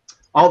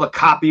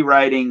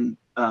copywriting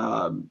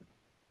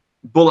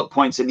bullet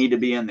points that need to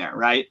be in there,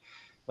 right?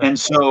 And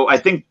so I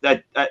think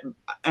that,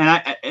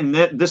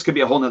 this could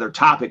be a whole nother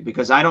topic,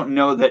 because I don't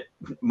know that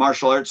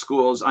martial arts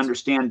schools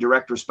understand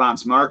direct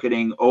response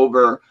marketing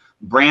over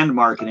brand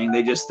marketing.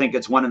 They just think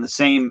it's one and the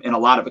same in a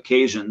lot of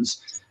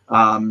occasions.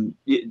 Are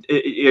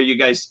you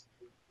guys,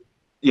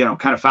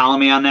 kind of follow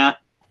me on that?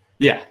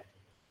 Yeah.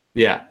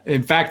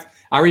 In fact,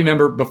 I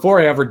remember before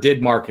I ever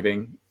did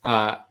marketing,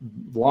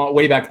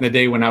 way back in the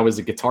day when I was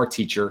a guitar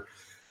teacher,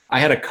 I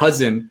had a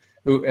cousin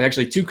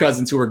two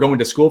cousins who were going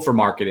to school for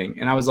marketing.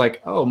 And I was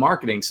like, oh,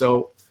 marketing.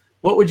 So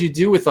what would you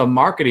do with a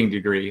marketing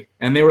degree?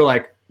 And they were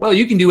like, well,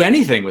 you can do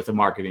anything with a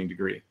marketing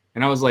degree.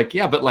 And I was like,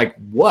 yeah, but like,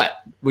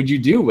 what would you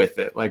do with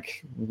it?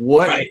 Like,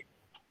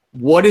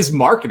 what is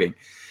marketing?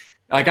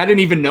 Like, I didn't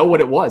even know what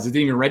it was. It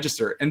didn't even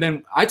register. And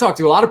then I talk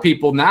to a lot of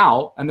people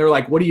now, and they're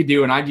like, what do you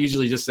do? And I'd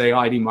usually just say, oh,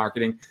 I do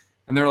marketing.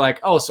 And they're like,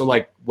 oh, so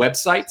like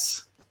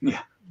websites?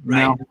 Yeah.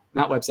 Right. No,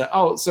 not website.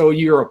 Oh, so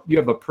you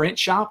have a print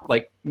shop?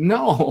 Like,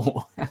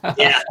 no.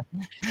 Yeah.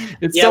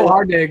 It's so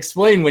hard to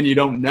explain when you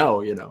don't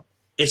know,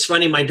 It's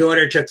funny. My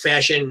daughter took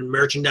fashion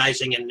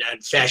merchandising and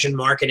fashion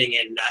marketing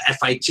in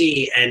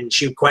FIT, and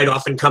she would quite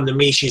often come to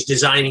me. She's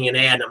designing an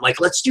ad. I'm like,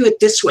 let's do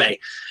it this way.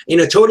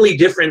 Totally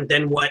different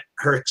than what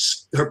her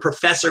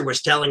professor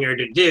was telling her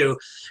to do.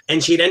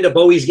 And she'd end up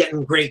always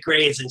getting great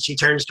grades. And she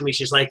turns to me.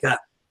 She's like,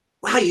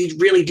 wow, you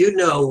really do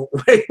know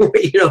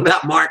what you know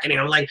about marketing.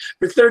 I'm like,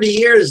 for 30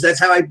 years, that's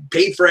how I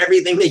paid for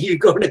everything that you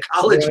go to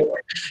college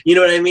for. You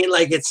know what I mean?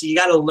 Like, you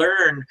got to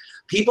learn.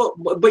 People,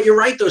 but you're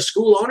right, those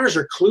school owners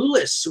are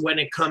clueless when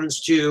it comes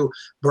to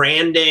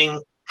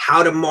branding,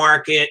 how to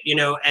market,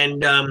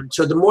 and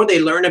so the more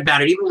they learn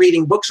about it, even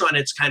reading books on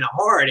it's kind of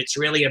hard. It's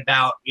really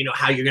about,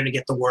 how you're going to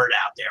get the word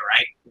out there,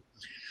 right?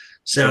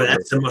 So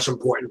that's the most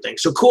important thing.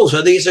 So cool.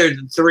 So these are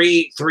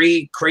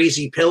three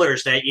crazy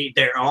pillars that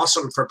they're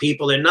awesome for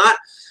people.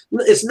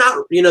 It's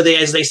not,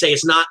 as they say,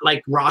 it's not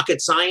like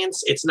rocket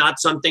science. It's not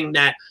something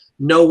that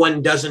no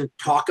one doesn't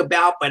talk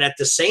about. But at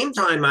the same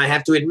time, I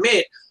have to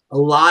admit, a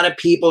lot of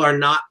people are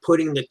not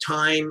putting the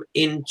time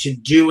into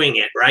doing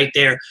it, right?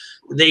 They're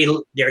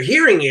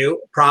hearing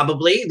you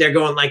probably. They're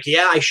going like,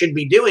 yeah, I should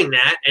be doing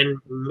that. And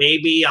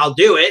maybe I'll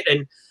do it.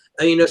 And,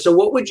 so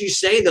what would you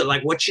say that,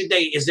 like,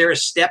 is there a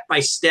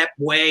step-by-step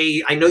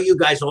way? I know you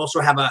guys also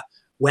have a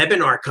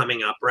webinar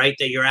coming up, right?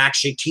 That you're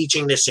actually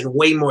teaching this in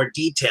way more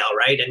detail,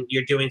 right? And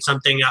you're doing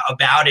something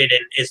about it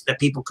and is that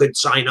people could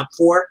sign up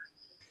for?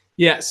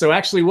 Yeah. So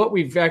actually what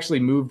we've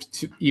actually moved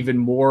to even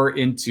more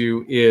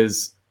into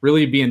is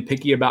really being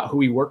picky about who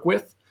we work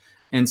with.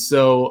 And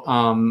so,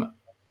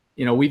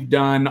 we've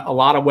done a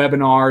lot of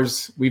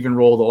webinars. We've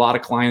enrolled a lot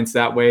of clients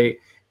that way,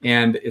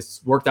 and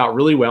it's worked out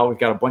really well. We've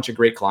got a bunch of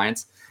great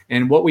clients.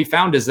 And what we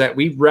found is that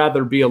we'd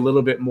rather be a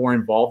little bit more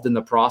involved in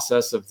the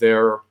process of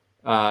their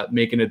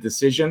making a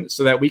decision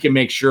so that we can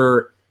make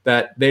sure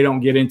that they don't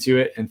get into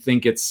it and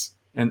think it's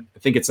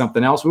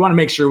something else. We want to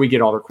make sure we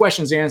get all their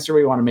questions answered.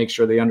 We want to make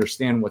sure they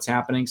understand what's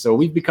happening. So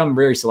we've become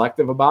very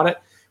selective about it.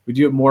 We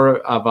do it more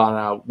of on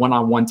a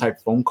one-on-one type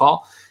phone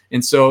call.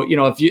 And so,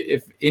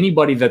 if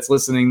anybody that's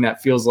listening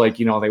that feels like,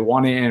 they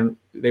want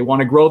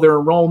to grow their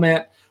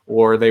enrollment,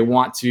 or they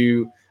want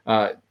to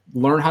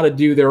learn how to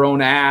do their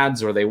own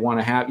ads, or they want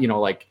to have,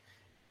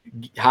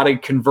 how to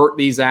convert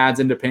these ads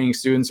into paying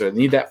students, or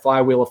need that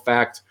flywheel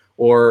effect,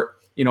 or,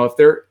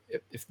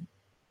 if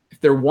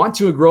they want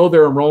to grow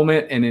their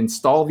enrollment and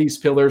install these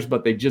pillars,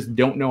 but they just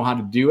don't know how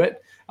to do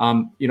it,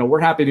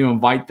 we're happy to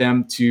invite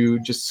them to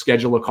just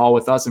schedule a call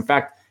with us. In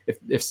fact,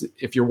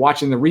 if you're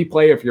watching the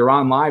replay, if you're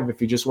on live,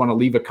 if you just want to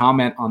leave a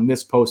comment on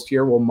this post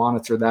here, we'll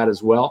monitor that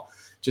as well.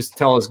 Just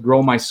tell us,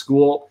 Grow My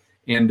School.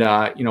 And,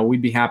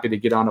 we'd be happy to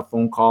get on a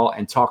phone call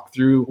and talk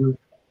through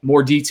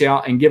more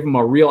detail and give them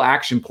a real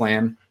action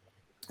plan.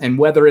 And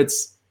whether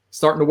it's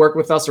starting to work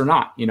with us or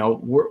not,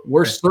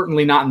 we're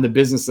certainly not in the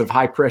business of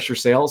high pressure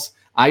sales.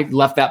 I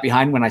left that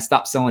behind when I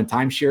stopped selling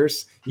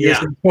timeshares years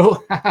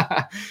ago.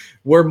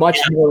 We're much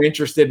more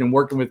interested in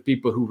working with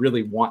people who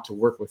really want to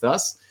work with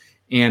us.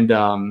 And,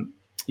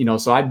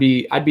 so I'd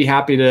be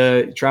happy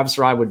to, Travis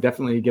or I would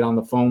definitely get on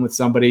the phone with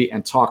somebody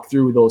and talk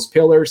through those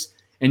pillars.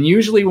 And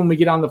usually when we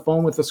get on the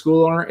phone with a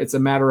school owner, it's a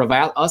matter of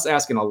us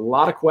asking a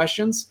lot of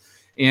questions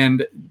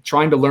and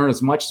trying to learn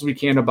as much as we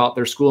can about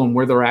their school and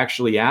where they're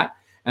actually at,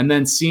 and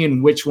then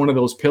seeing which one of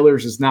those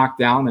pillars is knocked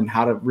down and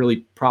how to really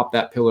prop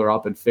that pillar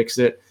up and fix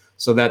it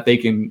so that they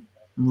can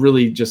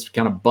really just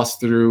kind of bust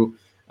through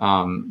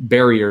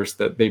barriers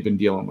that they've been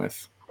dealing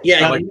with.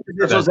 Yeah,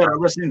 individuals that are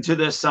listening to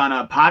this on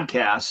a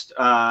podcast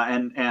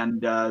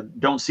and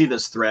don't see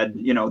this thread,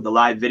 the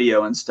live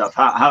video and stuff,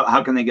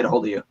 how can they get a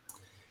hold of you?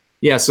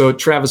 Yeah. So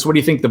Travis, what do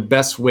you think the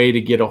best way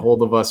to get a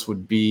hold of us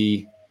would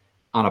be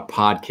on a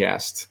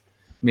podcast?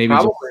 Maybe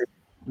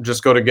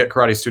just go to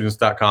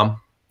getkaratestudents.com.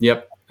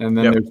 Yep. And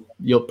then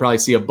you'll probably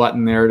see a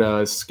button there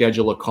to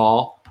schedule a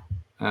call.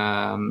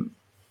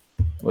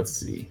 Let's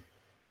see.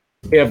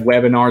 We have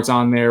webinars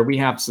on there. We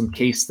have some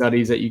case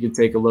studies that you can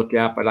take a look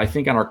at, but I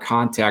think on our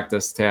contact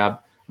us tab,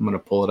 I'm going to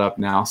pull it up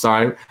now.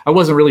 Sorry, I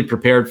wasn't really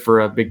prepared for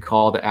a big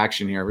call to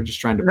action here. We're just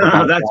trying to.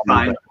 No, that's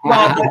fine.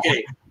 Well,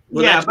 okay.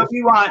 Well, yeah, but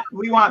we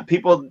want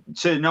people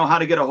to know how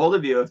to get a hold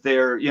of you if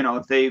they're,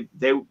 if they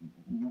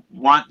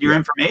want your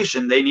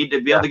information, they need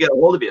to be able to get a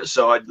hold of you.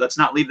 So let's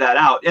not leave that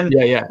out. And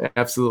yeah,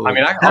 absolutely. I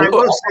mean, I'll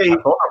put my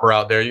phone number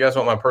out there. You guys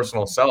want my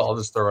personal cell? I'll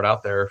just throw it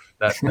out there.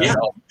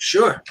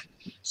 Sure.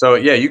 So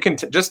yeah, you can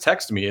just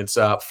text me. It's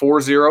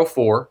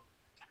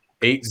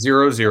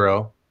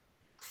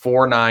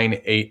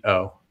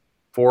 404-800-4980.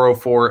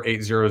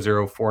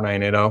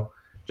 404-800-4980.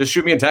 Just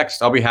shoot me a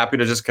text. I'll be happy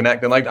to just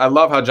connect. And I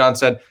love how John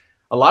said,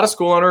 a lot of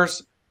school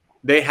owners,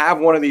 they have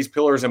one of these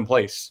pillars in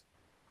place.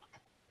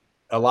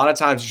 A lot of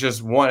times it's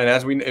just one. And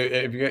if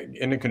you get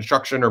into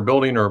construction or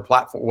building or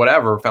platform,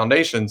 whatever,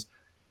 foundations,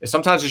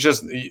 sometimes it's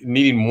just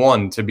needing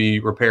one to be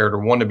repaired or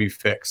one to be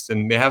fixed.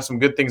 And they have some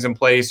good things in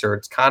place, or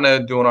it's kind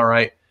of doing all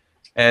right.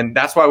 And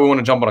that's why we want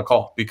to jump on a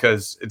call,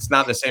 because it's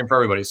not the same for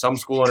everybody. Some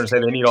school owners say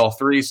they need all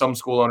three. Some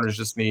school owners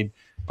just need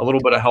a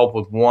little bit of help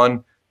with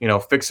one,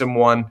 fixing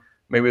one.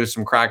 Maybe there's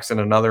some cracks in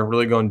another.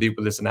 Really going deep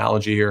with this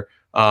analogy here.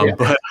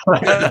 But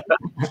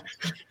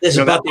this is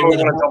about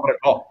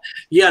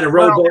you had a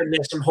rowboat and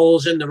there's some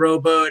holes in the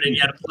rowboat, and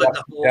you had to plug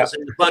the holes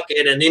in the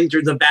bucket and in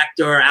through the back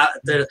door out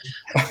the.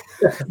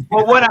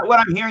 Well, what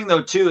I'm hearing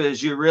though too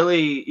is you're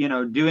really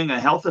doing a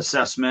health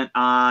assessment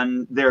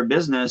on their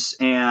business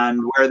and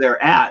where they're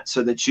at,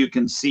 so that you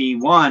can see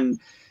one,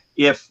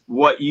 if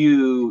what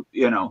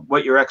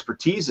what your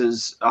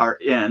expertises are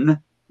in,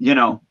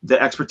 the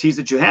expertise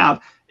that you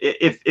have,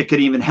 if it could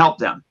even help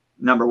them,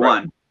 number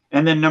one.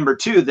 And then number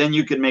two, then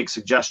you can make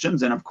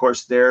suggestions. And of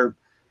course, they're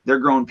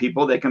grown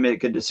people. They can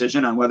make a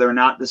decision on whether or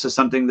not this is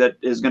something that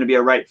is going to be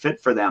a right fit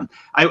for them.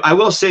 I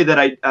will say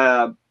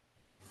that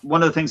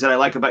one of the things that I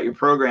like about your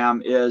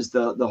program is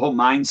the whole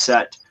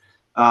mindset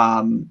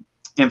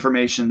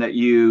information that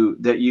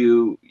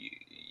you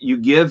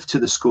give to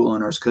the school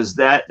owners, because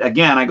that,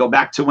 again, I go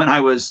back to when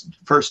I was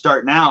first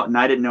starting out and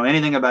I didn't know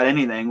anything about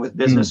anything with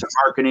business or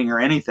marketing or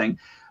anything.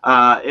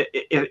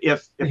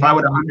 If I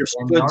would have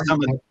understood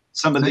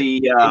some of the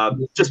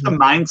just the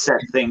mindset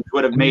things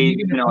would have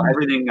made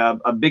everything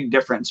a big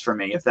difference for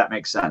me, if that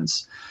makes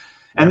sense.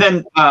 And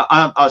then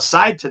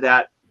aside to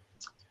that,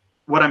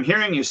 what I'm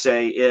hearing you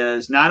say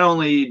is not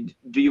only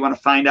do you want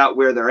to find out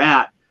where they're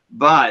at,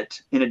 but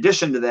in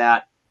addition to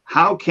that,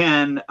 how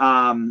can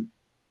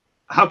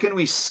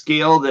we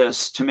scale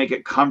this to make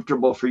it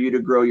comfortable for you to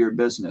grow your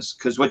business?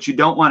 Because what you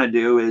don't want to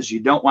do is you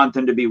don't want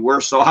them to be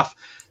worse off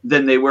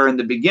than they were in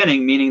the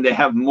beginning, meaning they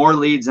have more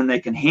leads than they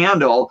can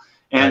handle.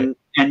 And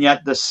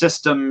yet the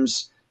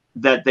systems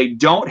that they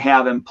don't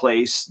have in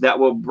place that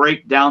will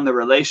break down the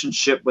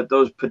relationship with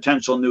those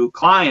potential new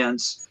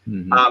clients,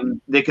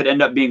 they could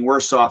end up being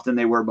worse off than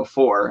they were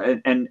before.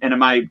 And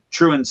am I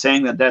true in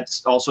saying that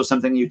that's also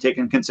something you take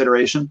in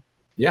consideration?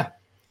 Yeah,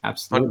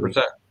 absolutely.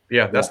 100%.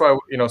 Yeah, that's why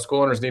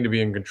school owners need to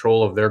be in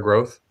control of their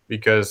growth,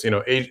 because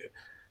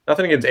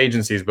nothing against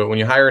agencies, but when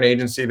you hire an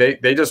agency,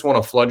 they just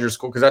want to flood your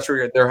school, because that's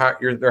what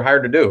they're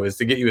hired to do, is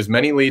to get you as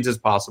many leads as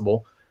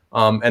possible.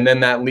 And then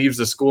that leaves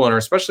the school owner,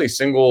 especially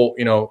single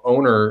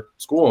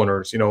school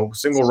owners,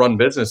 single run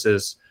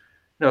businesses.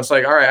 It's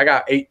like, all right, I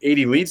got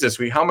 80 leads this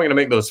week. How am I going to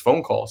make those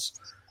phone calls?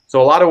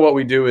 So a lot of what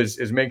we do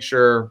is make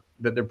sure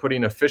that they're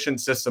putting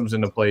efficient systems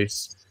into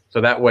place, so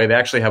that way they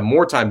actually have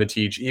more time to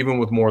teach, even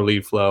with more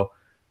lead flow,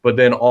 but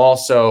then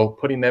also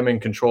putting them in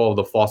control of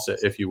the faucet,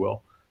 if you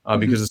will,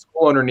 because the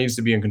school owner needs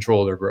to be in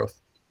control of their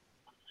growth.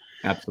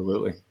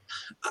 Absolutely.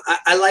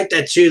 I like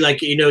that too.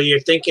 Like, you're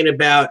thinking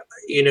about,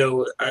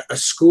 a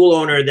school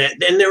owner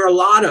and there are a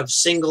lot of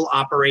single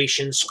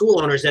operation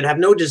school owners that have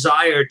no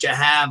desire to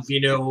have,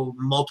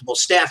 multiple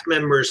staff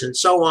members and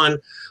so on.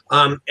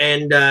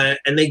 And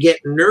they get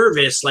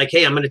nervous, like,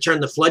 hey, I'm going to turn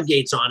the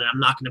floodgates on and I'm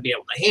not going to be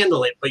able to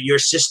handle it. But your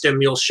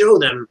system, you'll show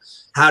them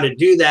how to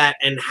do that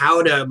and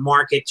how to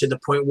market to the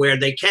point where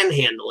they can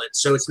handle it.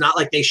 So it's not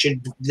like they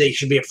should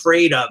be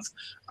afraid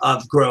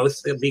of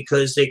growth,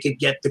 because they could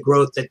get the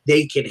growth that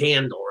they could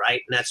handle,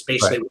 right? And that's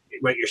basically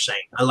what you're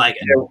saying. I like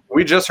it. Yeah,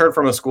 we just heard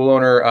from a school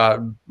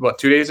owner,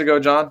 2 days ago,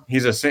 John.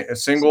 He's a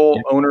single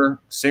owner,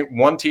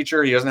 one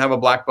teacher. He doesn't have a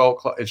black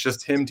belt. It's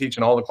just him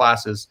teaching all the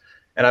classes.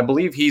 And I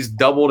believe he's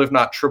doubled, if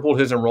not tripled,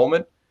 his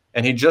enrollment.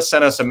 And he just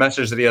sent us a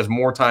message that he has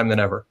more time than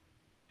ever.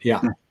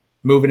 Yeah.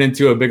 Moving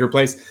into a bigger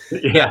place.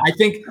 Yeah. I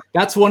think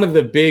that's one of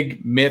the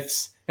big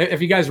myths.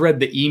 Have you guys read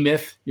The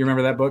E-Myth? You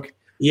remember that book?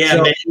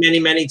 Yeah, so,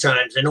 many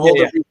times, and all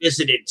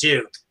revisited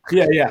too.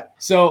 Yeah.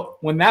 So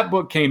when that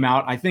book came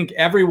out, I think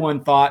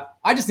everyone thought,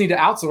 I just need to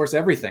outsource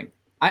everything.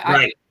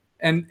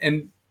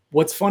 And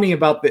what's funny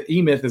about The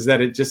E-Myth is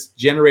that it just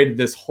generated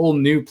this whole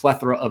new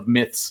plethora of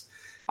myths.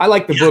 I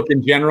like the book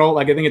in general.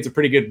 Like, I think it's a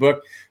pretty good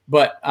book.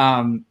 But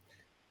well,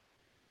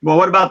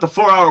 what about the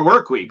 4-hour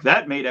work week?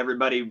 That made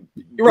everybody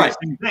do the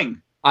same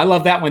thing. I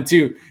love that one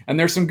too. And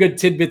there's some good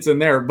tidbits in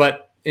there.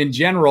 But in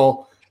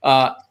general,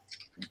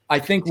 I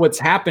think what's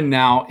happened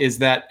now is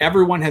that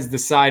everyone has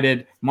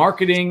decided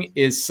marketing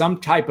is some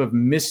type of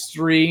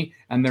mystery,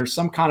 and there's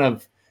some kind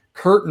of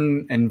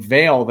curtain and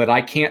veil that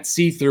I can't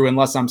see through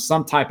unless I'm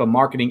some type of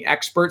marketing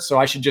expert. So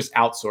I should just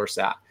outsource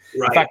that.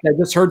 Right. In fact, I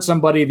just heard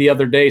somebody the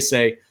other day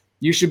say,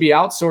 you should be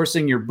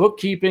outsourcing your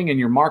bookkeeping and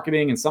your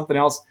marketing and something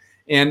else.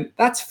 And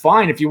that's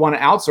fine if you want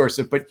to outsource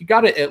it, but you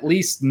got to at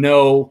least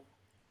know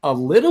a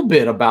little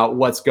bit about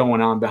what's going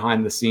on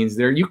behind the scenes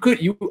there.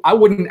 I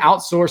wouldn't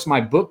outsource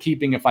my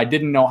bookkeeping if I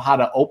didn't know how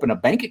to open a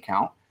bank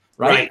account,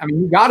 right? I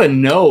mean, you got to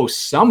know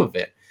some of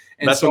it.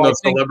 And that's when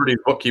those celebrity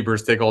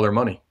bookkeepers take all their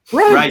money.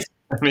 Right.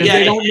 I mean,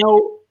 they don't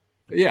know.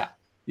 Yeah.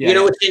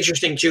 It's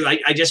interesting too.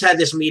 I just had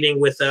this meeting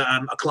with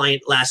a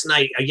client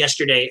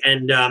yesterday,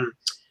 and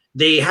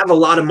they have a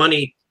lot of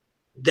money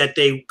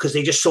because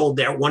they just sold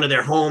one of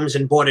their homes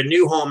and bought a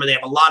new home, and they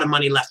have a lot of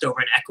money left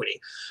over in equity.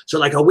 So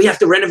like, we have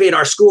to renovate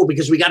our school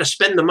because we got to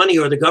spend the money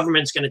or the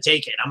government's going to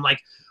take it. I'm like,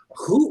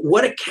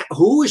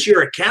 who is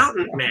your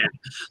accountant, man?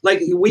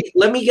 Like,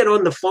 let me get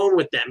on the phone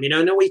with them.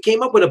 And we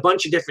came up with a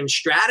bunch of different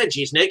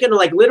strategies, and they're going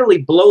to literally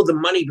blow the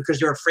money because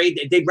they're afraid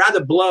they'd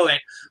rather blow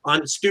it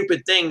on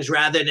stupid things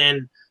rather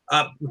than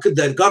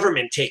the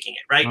government taking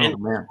it, right? And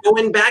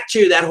going back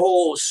to that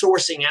whole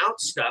sourcing out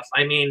stuff,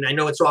 I mean, I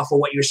know it's awful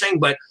what you're saying,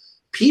 but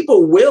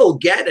people will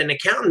get an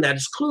accountant that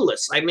is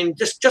clueless. I mean,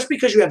 just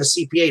because you have a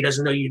CPA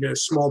doesn't know you know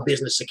small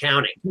business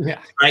accounting,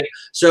 right?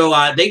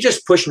 So they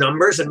just push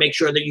numbers and make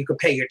sure that you can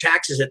pay your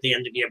taxes at the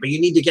end of the year, but you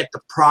need to get the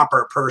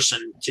proper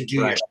person to do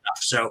your stuff.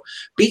 So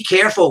be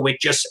careful with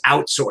just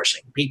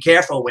outsourcing. Be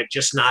careful with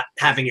just not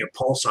having your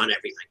pulse on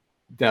everything.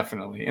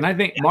 Definitely. And I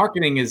think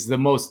marketing is the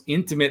most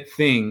intimate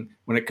thing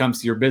when it comes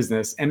to your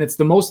business. And it's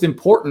the most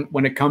important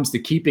when it comes to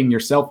keeping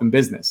yourself in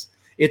business.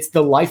 It's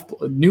the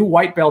new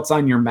white belts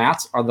on your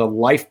mats are the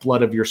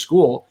lifeblood of your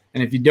school.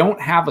 And if you don't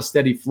have a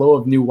steady flow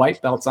of new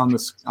white belts on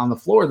the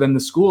floor, then the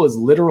school is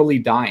literally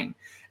dying.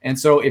 And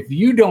so if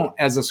you don't,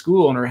 as a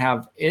school owner,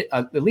 have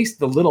at least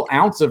the little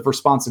ounce of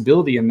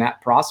responsibility in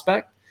that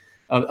prospect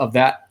of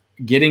that,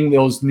 getting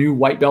those new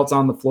white belts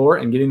on the floor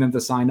and getting them to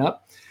sign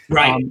up,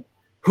 right?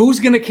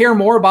 Who's going to care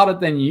more about it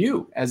than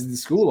you as the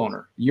school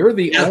owner? You're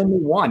the only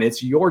one.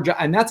 It's your job.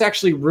 And that's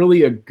actually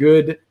really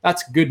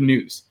that's good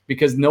news,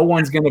 because no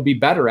one's going to be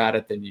better at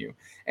it than you.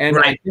 And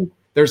I think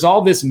there's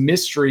all this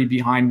mystery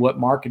behind what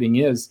marketing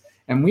is.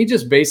 And we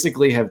just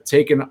basically have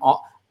taken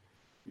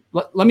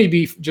let me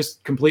be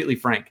just completely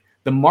frank.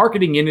 The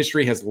marketing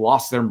industry has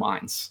lost their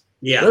minds.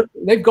 Yeah.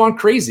 They've gone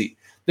crazy.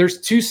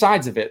 There's two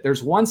sides of it.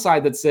 There's one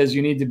side that says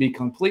you need to be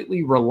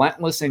completely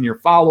relentless in your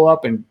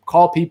follow-up and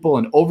call people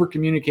and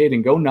over-communicate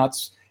and go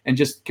nuts and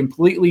just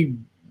completely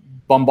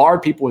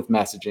bombard people with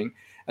messaging.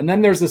 And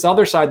then there's this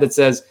other side that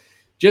says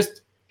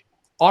just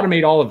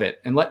automate all of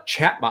it and let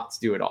chatbots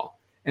do it all.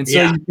 And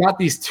so you've got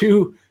these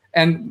two,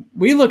 and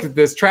we look at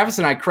this, Travis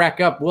and I crack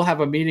up. We'll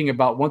have a meeting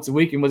about once a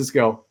week and we'll just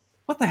go,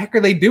 what the heck are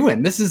they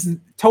doing? This is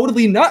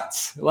totally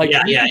nuts. Like,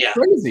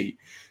 crazy.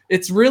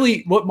 It's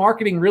really what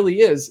marketing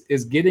really is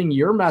getting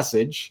your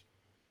message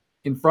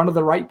in front of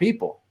the right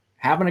people,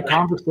 having a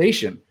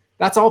conversation.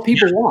 That's all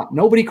people want.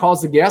 Nobody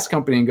calls the gas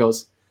company and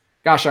goes,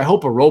 gosh, I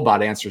hope a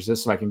robot answers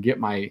this so I can get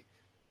my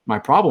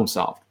problem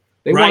solved.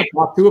 They want to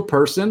talk to a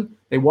person.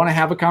 They want to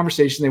have a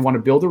conversation. They want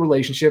to build a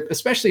relationship,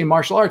 especially in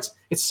martial arts.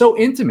 It's so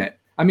intimate.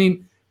 I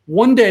mean,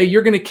 one day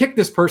you're going to kick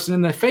this person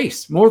in the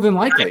face, more than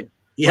likely.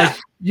 Yeah. Like,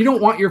 you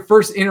don't want your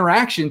first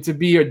interaction to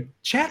be a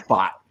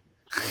chatbot.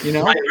 You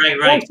know,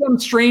 right. Or some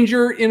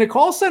stranger in a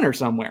call center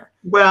somewhere.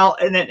 Well,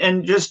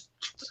 and just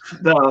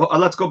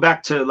let's go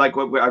back to like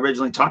what I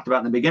originally talked about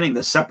in the beginning,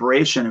 the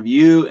separation of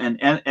you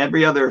and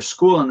every other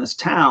school in this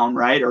town,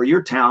 right? Or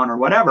your town or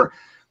whatever.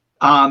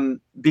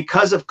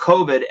 Because of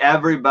COVID,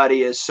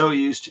 everybody is so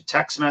used to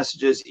text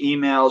messages,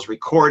 emails,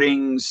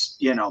 recordings,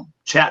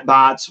 chat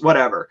bots,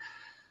 whatever.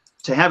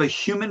 To have a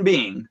human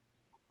being,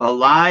 a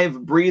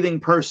live breathing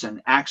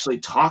person actually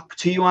talk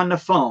to you on the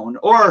phone,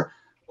 or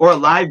a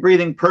live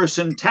breathing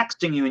person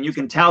texting you, and you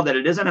can tell that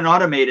it isn't an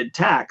automated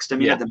text. I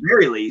mean, at the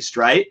very least,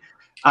 right?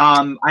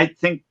 I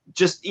think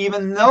just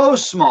even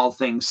those small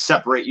things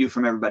separate you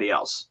from everybody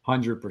else.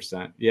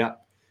 100%. Yeah.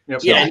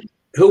 Yep. Yeah.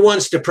 Who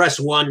wants to press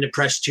 1, to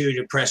press 2,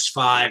 to press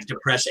 5, to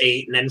press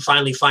 8, and then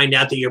finally find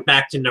out that you're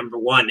back to number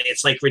 1?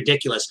 It's like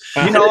ridiculous.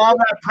 All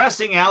that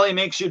pressing, Allie,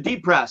 makes you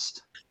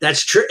depressed.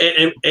 That's true,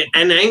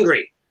 and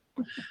angry.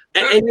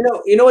 And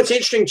you know what's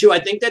interesting too? I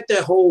think that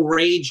the whole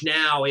rage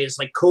now is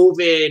like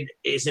COVID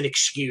is an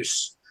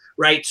excuse,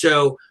 right?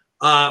 So,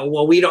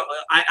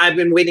 I've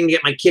been waiting to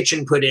get my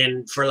kitchen put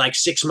in for like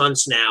 6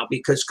 months now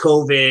because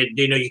COVID,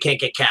 you can't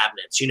get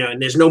cabinets, and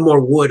there's no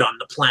more wood on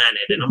the planet.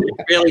 And I'm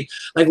really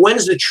like,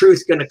 when's the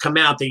truth going to come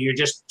out that you're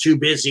just too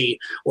busy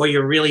or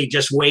you're really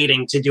just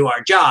waiting to do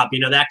our job,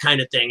 that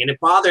kind of thing. And it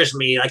bothers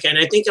me. Like, and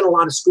I think that a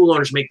lot of school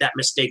owners make that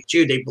mistake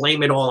too. They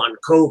blame it all on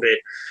COVID.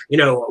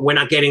 We're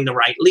not getting the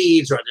right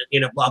leads or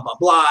blah, blah,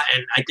 blah.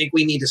 And I think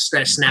we need to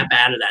snap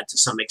out of that to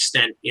some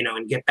extent,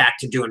 and get back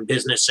to doing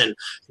business. And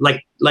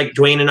like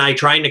Dwayne and I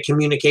trying to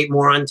communicate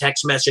more on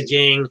text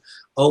messaging,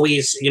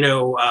 always,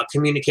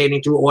 communicating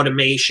through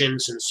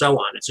automations and so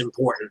on. It's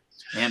important.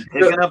 And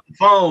picking up the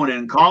phone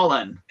and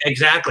calling.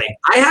 Exactly.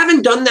 I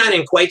haven't done that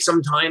in quite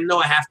some time, though,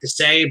 I have to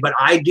say, but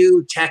I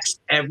do text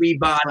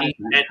everybody.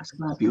 I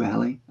slap you,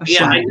 Allie.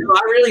 I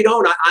really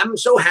don't. I'm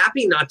so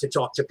happy not to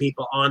talk to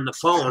people on the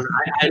phone.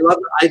 I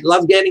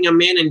love getting them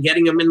in and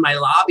getting them in my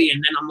lobby.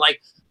 And then I'm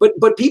like,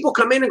 but people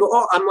come in and go,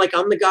 oh,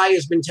 I'm the guy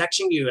who's been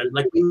texting you. And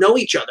like, we know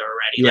each other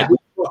already. Yeah. Like, we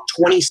talked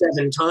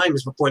 27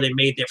 times before they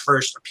made their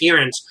first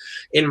appearance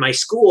in my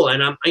school.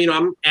 And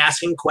I'm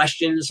asking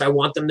questions. I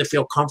want them to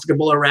feel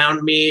comfortable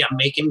around me. I'm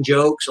making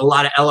jokes, a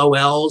lot of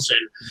LOLs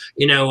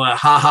and, ha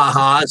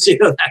ha ha's,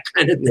 that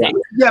kind of thing.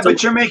 Yeah,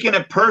 but you're making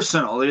it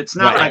personal. It's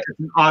not like it's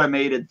an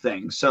automated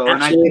thing. So, Absolutely.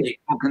 And I think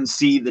people can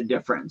see the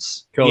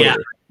difference. Totally.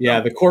 Yeah.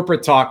 The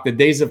corporate talk, the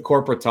days of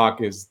corporate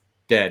talk is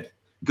dead.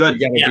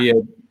 Good.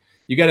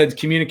 You got to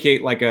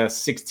communicate like a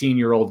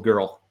 16-year-old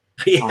girl.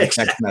 Yeah,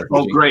 exactly.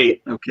 Oh,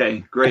 great.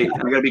 Okay, great. I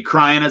got to be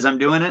crying as I'm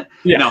doing it.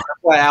 Yeah. That's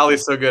why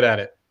Allie's so good at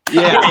it.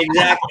 Yeah,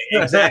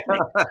 exactly.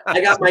 I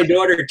got my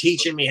daughter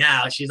teaching me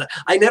how. She's like,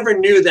 I never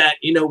knew that,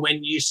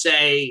 when you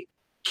say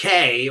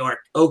K or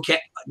okay,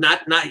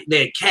 not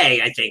the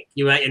K, I think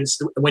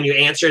when you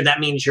answer, that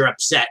means you're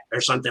upset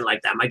or something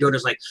like that. My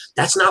daughter's like,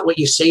 that's not what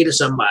you say to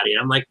somebody.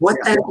 And I'm like, what?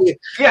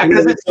 Yeah,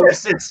 because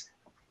it's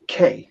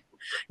K.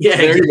 Yeah,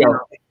 there you go.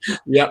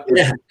 Yep.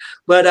 Yeah.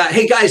 But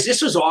hey, guys, this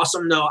was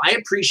awesome, though. I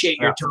appreciate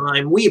your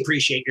time. We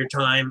appreciate your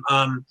time.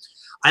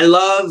 I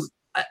love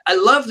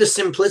the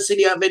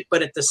simplicity of it,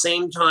 but at the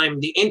same time,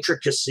 the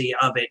intricacy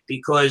of it,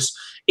 because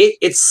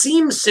it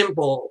seems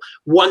simple,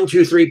 1,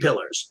 2, 3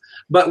 pillars.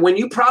 But when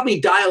you probably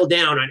dial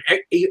down on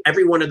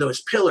every one of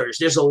those pillars,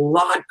 there's a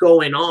lot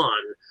going on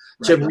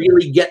to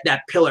really get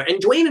that pillar.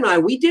 And Dwayne and I,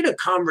 we did a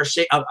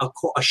conversation,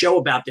 a show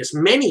about this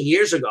many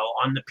years ago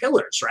on the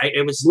pillars, right?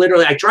 It was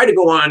literally, I tried to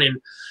go on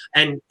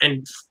and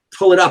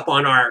pull it up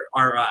on our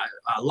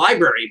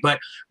library, but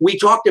we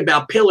talked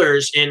about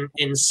pillars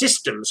in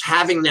systems,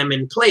 having them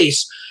in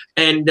place.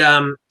 And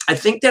I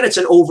think that it's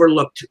an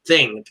overlooked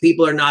thing.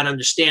 People are not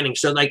understanding.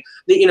 So like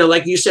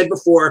you said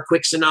before, a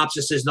quick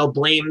synopsis is they'll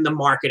blame the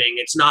marketing.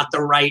 It's not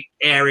the right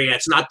area.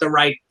 It's not the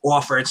right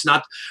offer. It's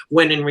not,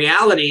 when in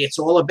reality, it's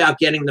all about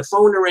getting the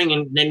phone to ring,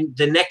 and then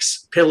the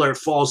next pillar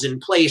falls in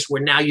place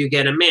where now you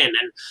get them in.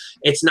 And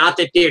it's not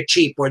that they're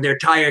cheap or they're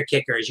tire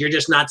kickers. You're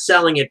just not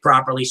selling it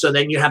properly. So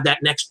then you have that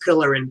next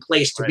pillar in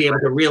place to be able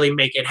to really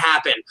make it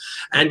happen.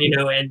 And,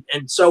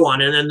 and so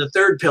on. And then the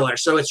third pillar.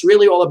 So it's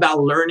really all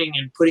about learning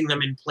and putting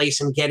them in place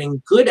and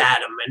getting good at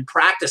them and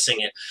practicing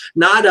it,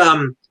 not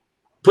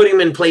putting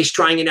them in place,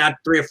 trying it out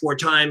 3 or 4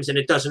 times and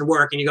it doesn't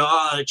work. And you go,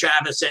 oh,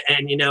 Travis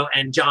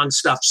and John's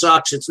stuff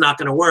sucks. It's not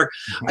going to work.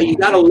 You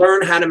got to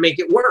learn how to make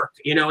it work,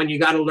 and you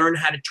got to learn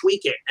how to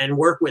tweak it and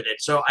work with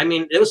it. So, I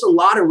mean, there was a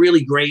lot of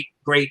really great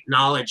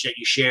knowledge that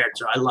you shared.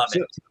 So I love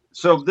it.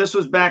 So this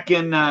was back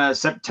in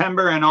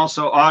September and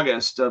also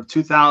August of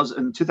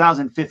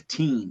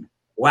 2015.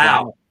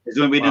 Wow. Is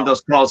when we did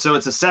those calls. So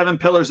it's the 7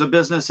 pillars of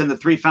business and the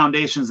 3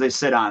 foundations they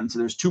sit on. So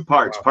there's 2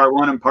 parts, part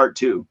 1 and part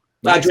 2.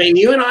 Dwayne,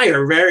 you and I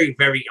are very,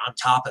 very on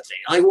top of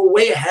things. Like, we're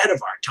way ahead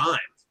of our time.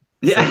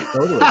 Yeah,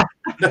 totally.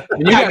 And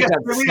you guys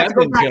we have to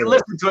go back and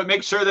listen to it,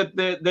 make sure that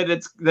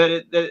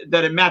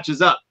it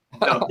matches up.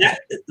 So.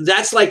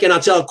 That's like, and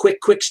I'll tell a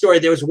quick story.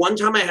 There was one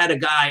time I had a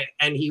guy,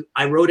 and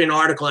I wrote an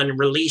article and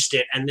released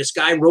it, and this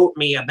guy wrote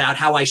me about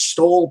how I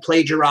stole,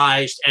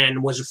 plagiarized,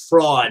 and was a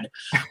fraud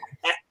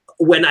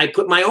when I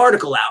put my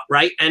article out,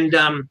 right? And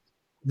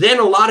then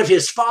a lot of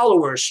his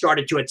followers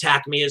started to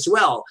attack me as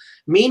well.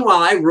 Meanwhile,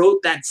 I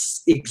wrote that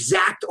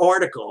exact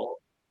article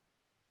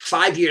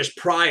 5 years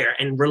prior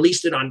and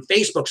released it on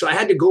Facebook. So I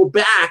had to go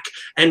back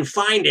and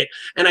find it.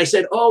 And I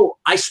said, oh,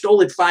 I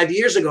stole it 5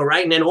 years ago,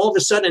 right? And then all of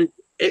a sudden,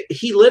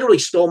 he literally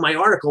stole my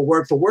article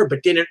word for word,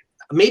 but didn't.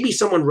 Maybe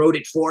someone wrote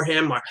it for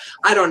him, or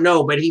I don't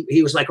know, but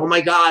he was like, oh my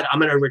God,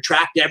 I'm going to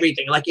retract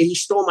everything. Like, he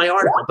stole my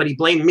article, but he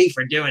blamed me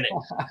for doing it.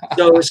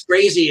 So it was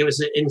crazy. It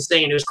was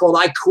insane. It was called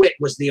I Quit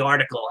was the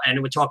article. And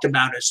it would talk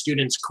about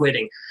students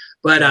quitting.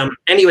 But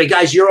anyway,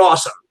 guys, you're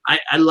awesome.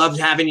 I loved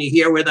having you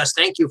here with us.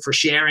 Thank you for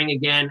sharing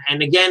again.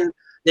 And again,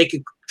 they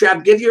could,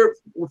 Trav, give your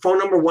phone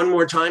number one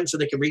more time so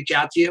they can reach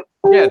out to you.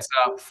 Yeah, it's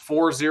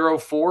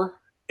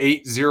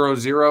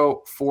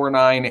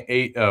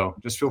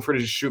 404-800-4980. Just feel free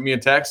to shoot me a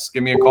text,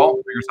 give me a call,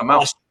 figure something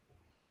out.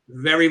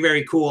 Very,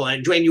 very cool.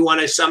 And Dwayne, we want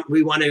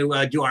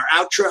to do our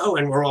outro,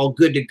 and we're all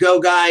good to go,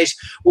 guys.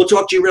 We'll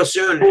talk to you real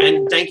soon.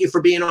 And thank you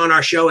for being on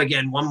our show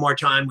again one more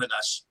time with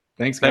us.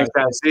 Thanks, guys.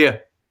 See ya.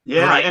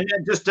 Yeah, right. And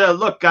then just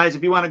look, guys,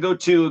 if you want to go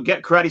to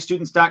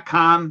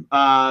getkaratetudents.com,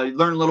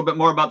 learn a little bit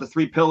more about the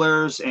 3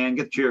 pillars and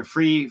get your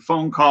free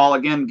phone call.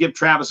 Again, give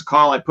Travis a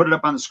call. I put it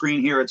up on the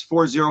screen here. It's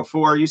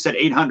 404. You said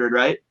 800,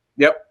 right?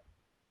 Yep.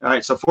 All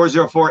right, so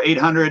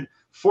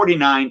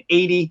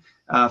 404-800-4980.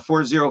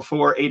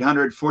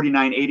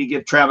 404-800-4980.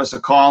 Give Travis a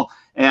call.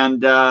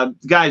 And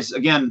guys,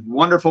 again,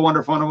 wonderful.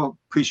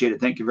 Appreciate it.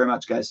 Thank you very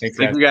much, guys. Thank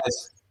you,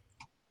 guys.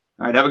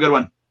 All right, have a good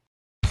one.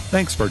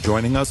 Thanks for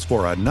joining us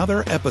for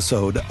another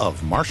episode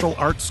of Martial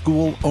Arts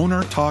School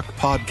Owner Talk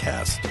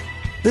Podcast.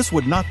 This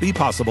would not be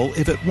possible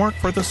if it weren't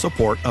for the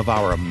support of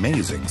our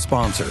amazing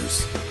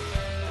sponsors.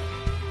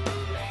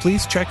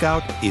 Please check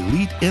out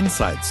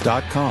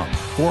EliteInsights.com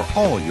for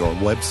all your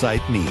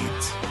website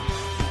needs.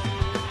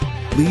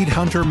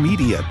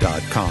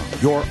 LeadHunterMedia.com,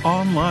 your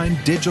online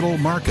digital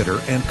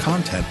marketer and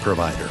content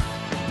provider.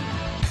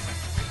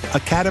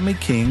 Academy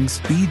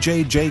Kings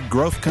BJJ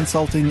Growth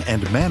Consulting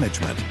and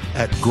Management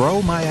at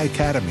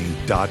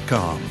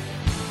GrowMyAcademy.com.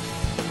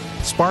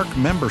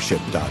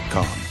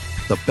 SparkMembership.com,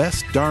 the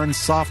best darn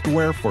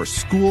software for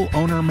school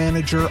owner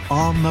manager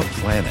on the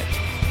planet.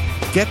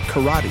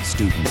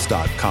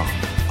 GetKarateStudents.com,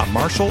 a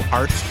martial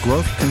arts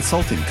growth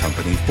consulting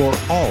company for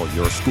all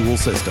your school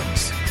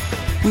systems.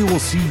 We will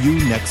see you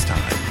next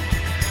time.